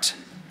upright.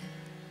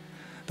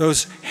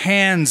 those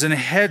hands and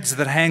heads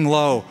that hang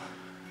low.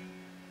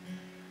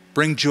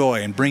 Bring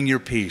joy and bring your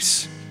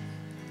peace.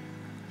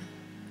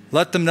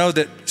 Let them know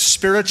that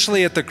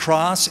spiritually at the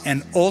cross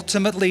and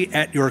ultimately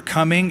at your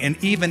coming,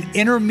 and even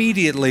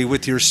intermediately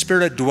with your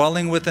Spirit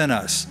dwelling within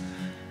us,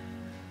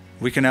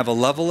 we can have a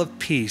level of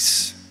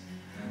peace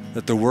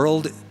that the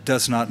world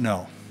does not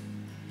know.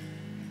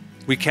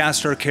 We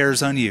cast our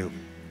cares on you.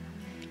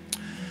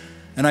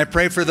 And I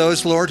pray for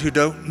those, Lord, who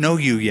don't know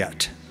you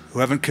yet, who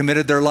haven't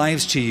committed their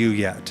lives to you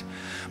yet,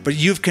 but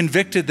you've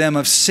convicted them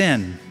of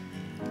sin.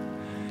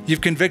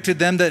 You've convicted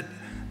them that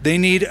they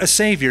need a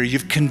Savior.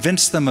 You've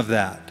convinced them of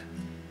that.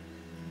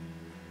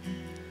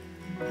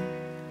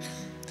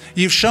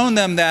 You've shown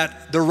them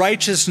that the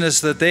righteousness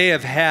that they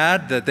have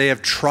had, that they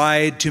have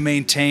tried to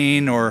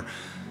maintain or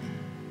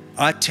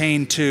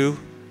attain to,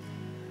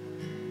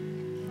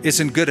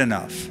 isn't good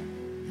enough,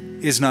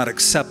 is not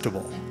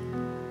acceptable.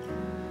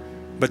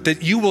 But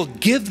that you will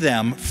give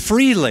them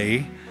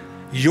freely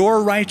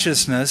your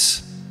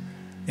righteousness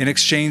in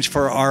exchange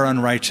for our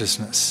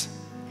unrighteousness.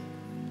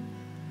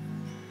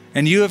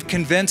 And you have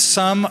convinced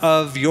some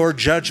of your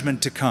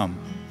judgment to come.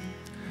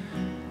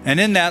 And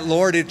in that,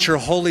 Lord, it's your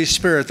Holy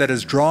Spirit that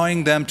is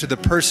drawing them to the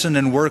person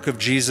and work of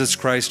Jesus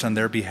Christ on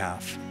their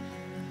behalf.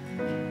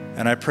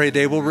 And I pray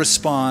they will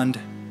respond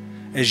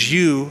as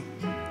you,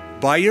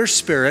 by your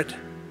Spirit,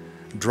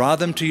 draw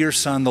them to your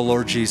Son, the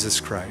Lord Jesus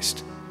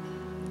Christ.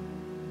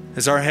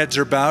 As our heads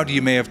are bowed,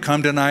 you may have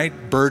come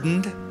tonight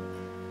burdened,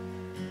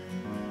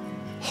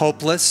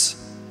 hopeless,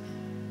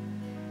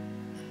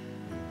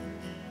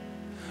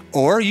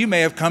 or you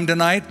may have come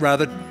tonight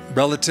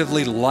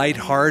relatively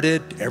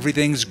lighthearted.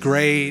 Everything's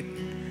great.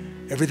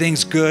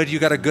 Everything's good. You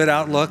got a good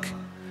outlook.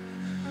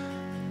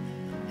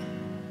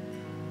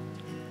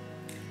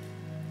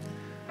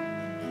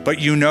 But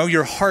you know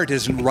your heart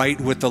isn't right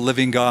with the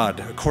living God,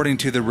 according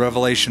to the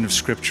revelation of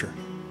Scripture.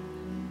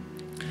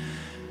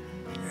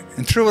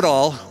 And through it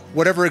all,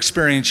 whatever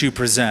experience you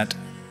present,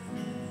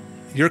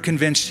 you're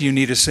convinced you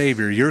need a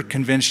Savior. You're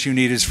convinced you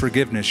need His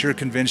forgiveness. You're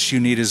convinced you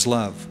need His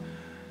love.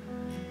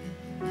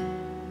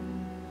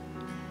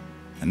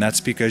 And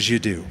that's because you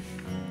do.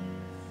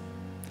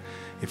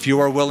 If you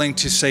are willing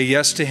to say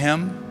yes to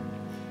Him,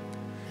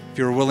 if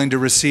you are willing to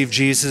receive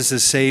Jesus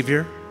as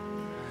Savior,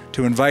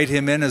 to invite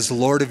Him in as the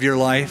Lord of your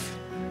life,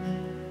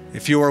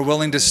 if you are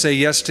willing to say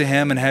yes to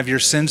Him and have your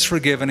sins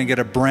forgiven and get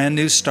a brand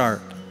new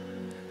start,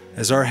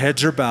 as our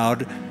heads are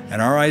bowed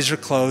and our eyes are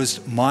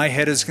closed, my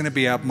head is going to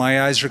be up,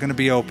 my eyes are going to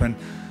be open,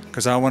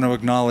 because I want to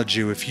acknowledge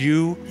you. If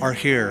you are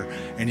here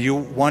and you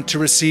want to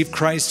receive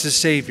Christ as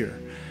Savior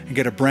and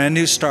get a brand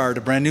new start,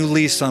 a brand new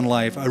lease on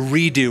life, a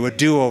redo, a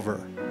do-over,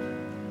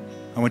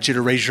 I want you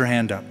to raise your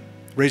hand up.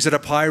 Raise it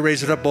up high,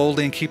 raise it up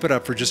boldly, and keep it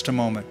up for just a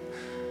moment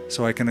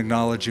so I can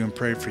acknowledge you and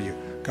pray for you.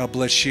 God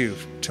bless you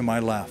to my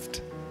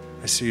left.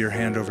 I see your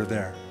hand over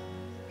there.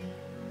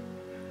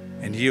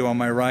 And you on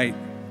my right,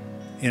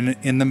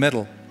 in the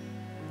middle.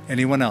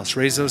 Anyone else?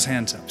 Raise those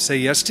hands up. Say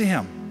yes to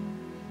Him.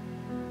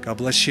 God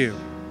bless you.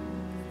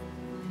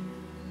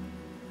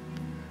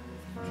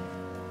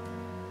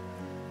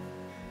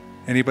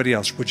 Anybody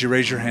else? Would you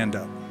raise your hand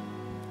up?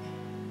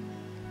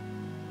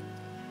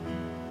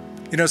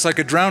 You know, it's like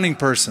a drowning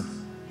person.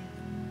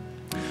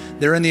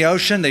 They're in the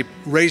ocean. They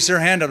raise their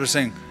hand up. They're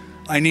saying,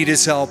 I need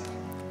His help.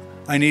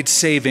 I need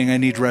saving. I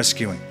need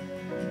rescuing.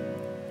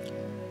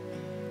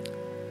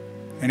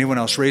 Anyone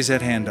else? Raise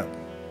that hand up.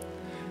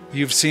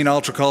 You've seen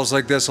altar calls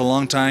like this a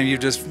long time. You've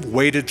just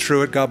waded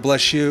through it. God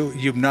bless you.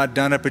 You've not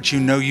done it, but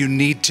you know you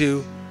need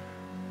to.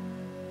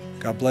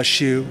 God bless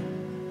you.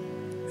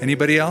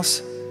 Anybody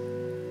else?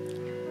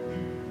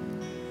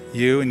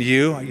 You and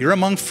you. You're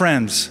among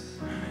friends.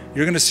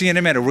 You're going to see in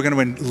a minute. We're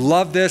going to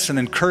love this and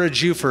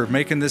encourage you for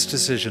making this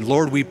decision.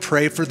 Lord, we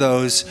pray for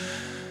those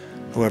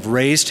who have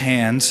raised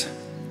hands.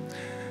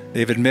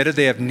 They've admitted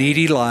they have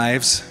needy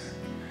lives.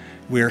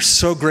 We are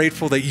so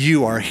grateful that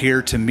you are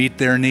here to meet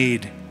their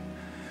need.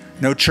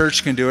 No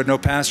church can do it. No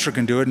pastor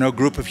can do it. No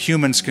group of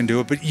humans can do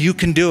it. But you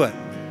can do it.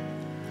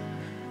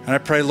 And I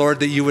pray, Lord,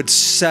 that you would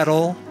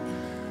settle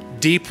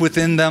deep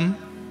within them,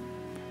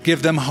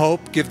 give them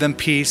hope, give them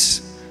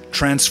peace,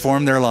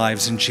 transform their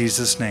lives in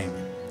Jesus' name.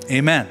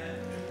 Amen.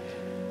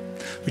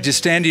 Would you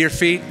stand to your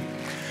feet?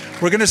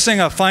 We're going to sing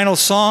a final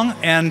song,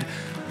 and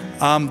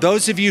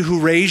those of you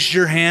who raised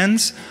your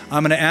hands,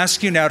 I'm going to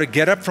ask you now to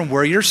get up from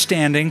where you're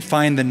standing,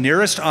 find the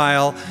nearest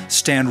aisle,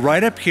 stand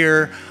right up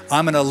here.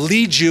 I'm going to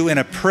lead you in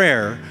a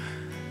prayer,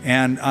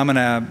 and I'm going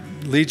to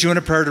lead you in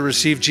a prayer to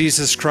receive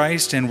Jesus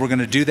Christ, and we're going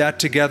to do that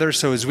together.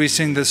 So as we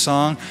sing this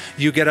song,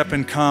 you get up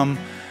and come,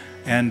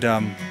 and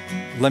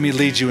let me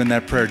lead you in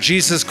that prayer.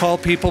 Jesus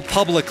called people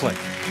publicly.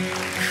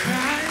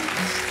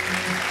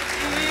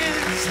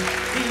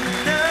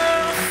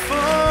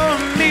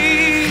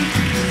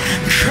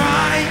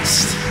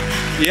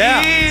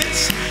 Yeah.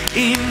 It's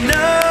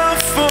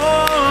enough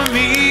for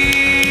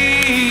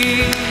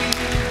me.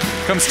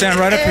 Come stand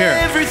right up here.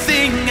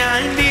 Everything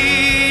I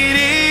need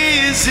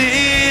is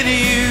in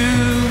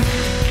you.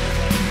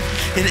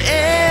 And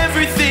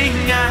everything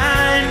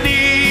I need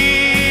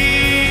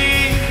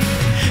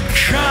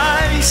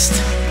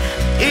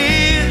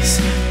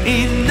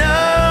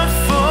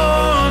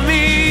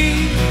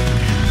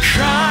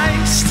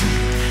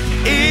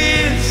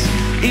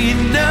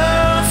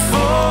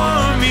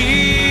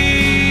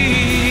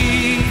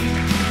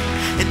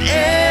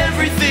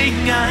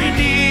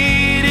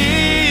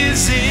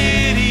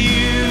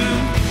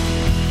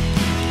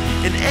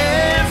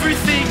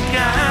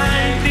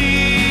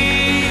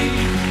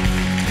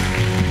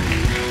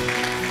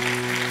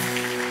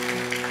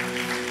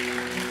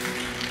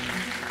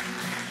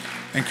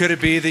And could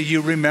it be that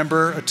you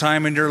remember a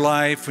time in your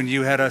life when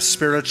you had a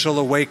spiritual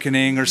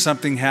awakening or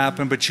something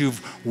happened, but you've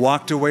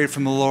walked away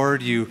from the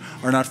Lord, you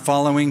are not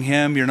following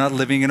Him, you're not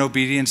living in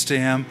obedience to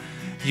Him?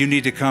 You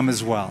need to come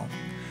as well.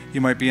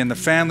 You might be in the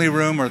family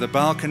room or the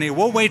balcony.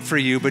 We'll wait for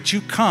you, but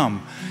you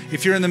come.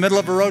 If you're in the middle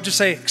of a row, just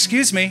say,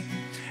 "Excuse me,"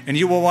 and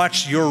you will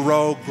watch your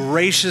row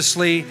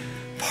graciously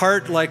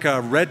part like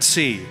a Red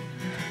Sea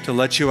to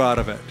let you out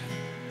of it.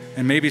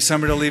 And maybe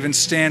somebody will even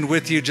stand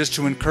with you just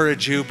to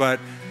encourage you, but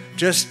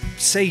just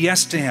say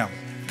yes to Him.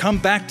 Come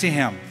back to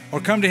Him,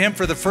 or come to Him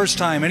for the first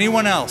time.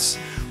 Anyone else?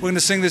 We're going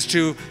to sing this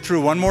through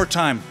one more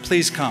time.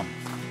 Please come.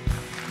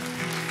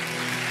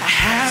 I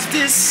have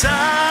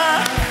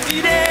decided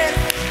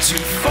to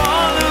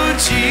follow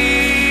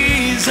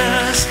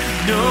Jesus.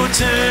 No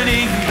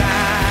turning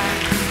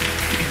back.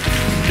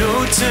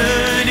 No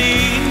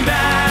turning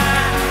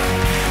back.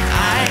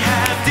 I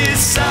have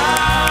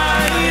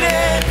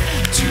decided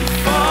to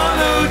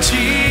follow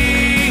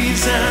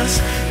Jesus.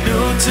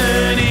 No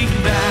turning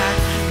back.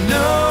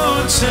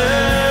 No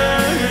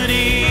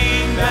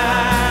turning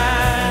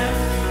back.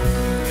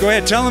 Go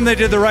ahead. Tell them they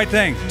did the right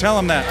thing. Tell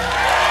them that.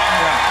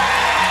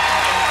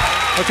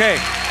 Yeah. Okay.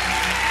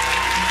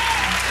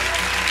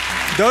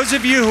 Those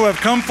of you who have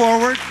come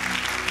forward,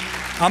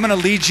 I'm going to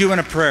lead you in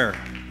a prayer.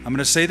 I'm going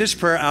to say this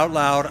prayer out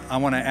loud. I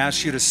want to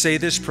ask you to say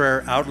this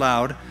prayer out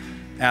loud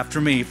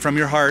after me from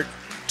your heart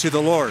to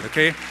the Lord,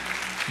 okay?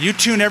 You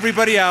tune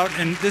everybody out,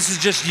 and this is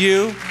just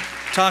you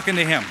talking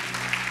to Him,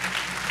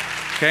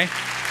 okay?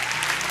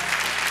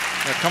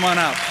 Now, come on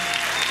out.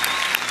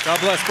 God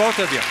bless both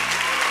of you.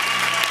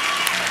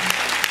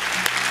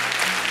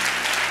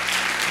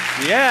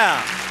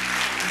 Yeah.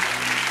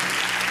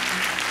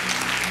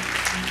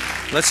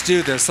 Let's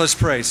do this. Let's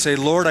pray. Say,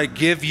 "Lord, I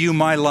give you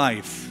my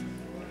life.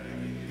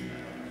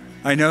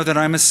 I know that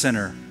I'm a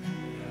sinner.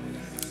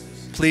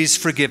 Please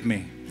forgive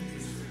me.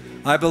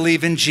 I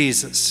believe in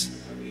Jesus,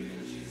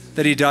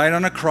 that He died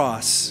on a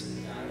cross,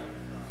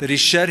 that He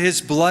shed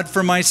His blood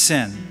for my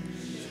sin,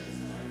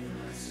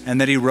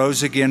 and that He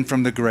rose again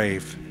from the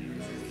grave.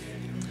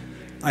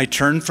 I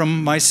turn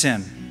from my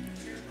sin.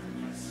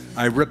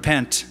 I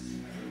repent.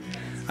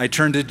 I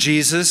turn to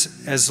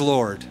Jesus as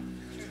Lord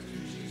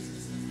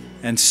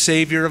and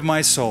Savior of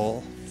my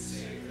soul.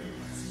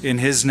 In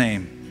His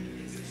name,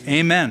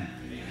 amen.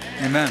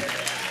 Amen.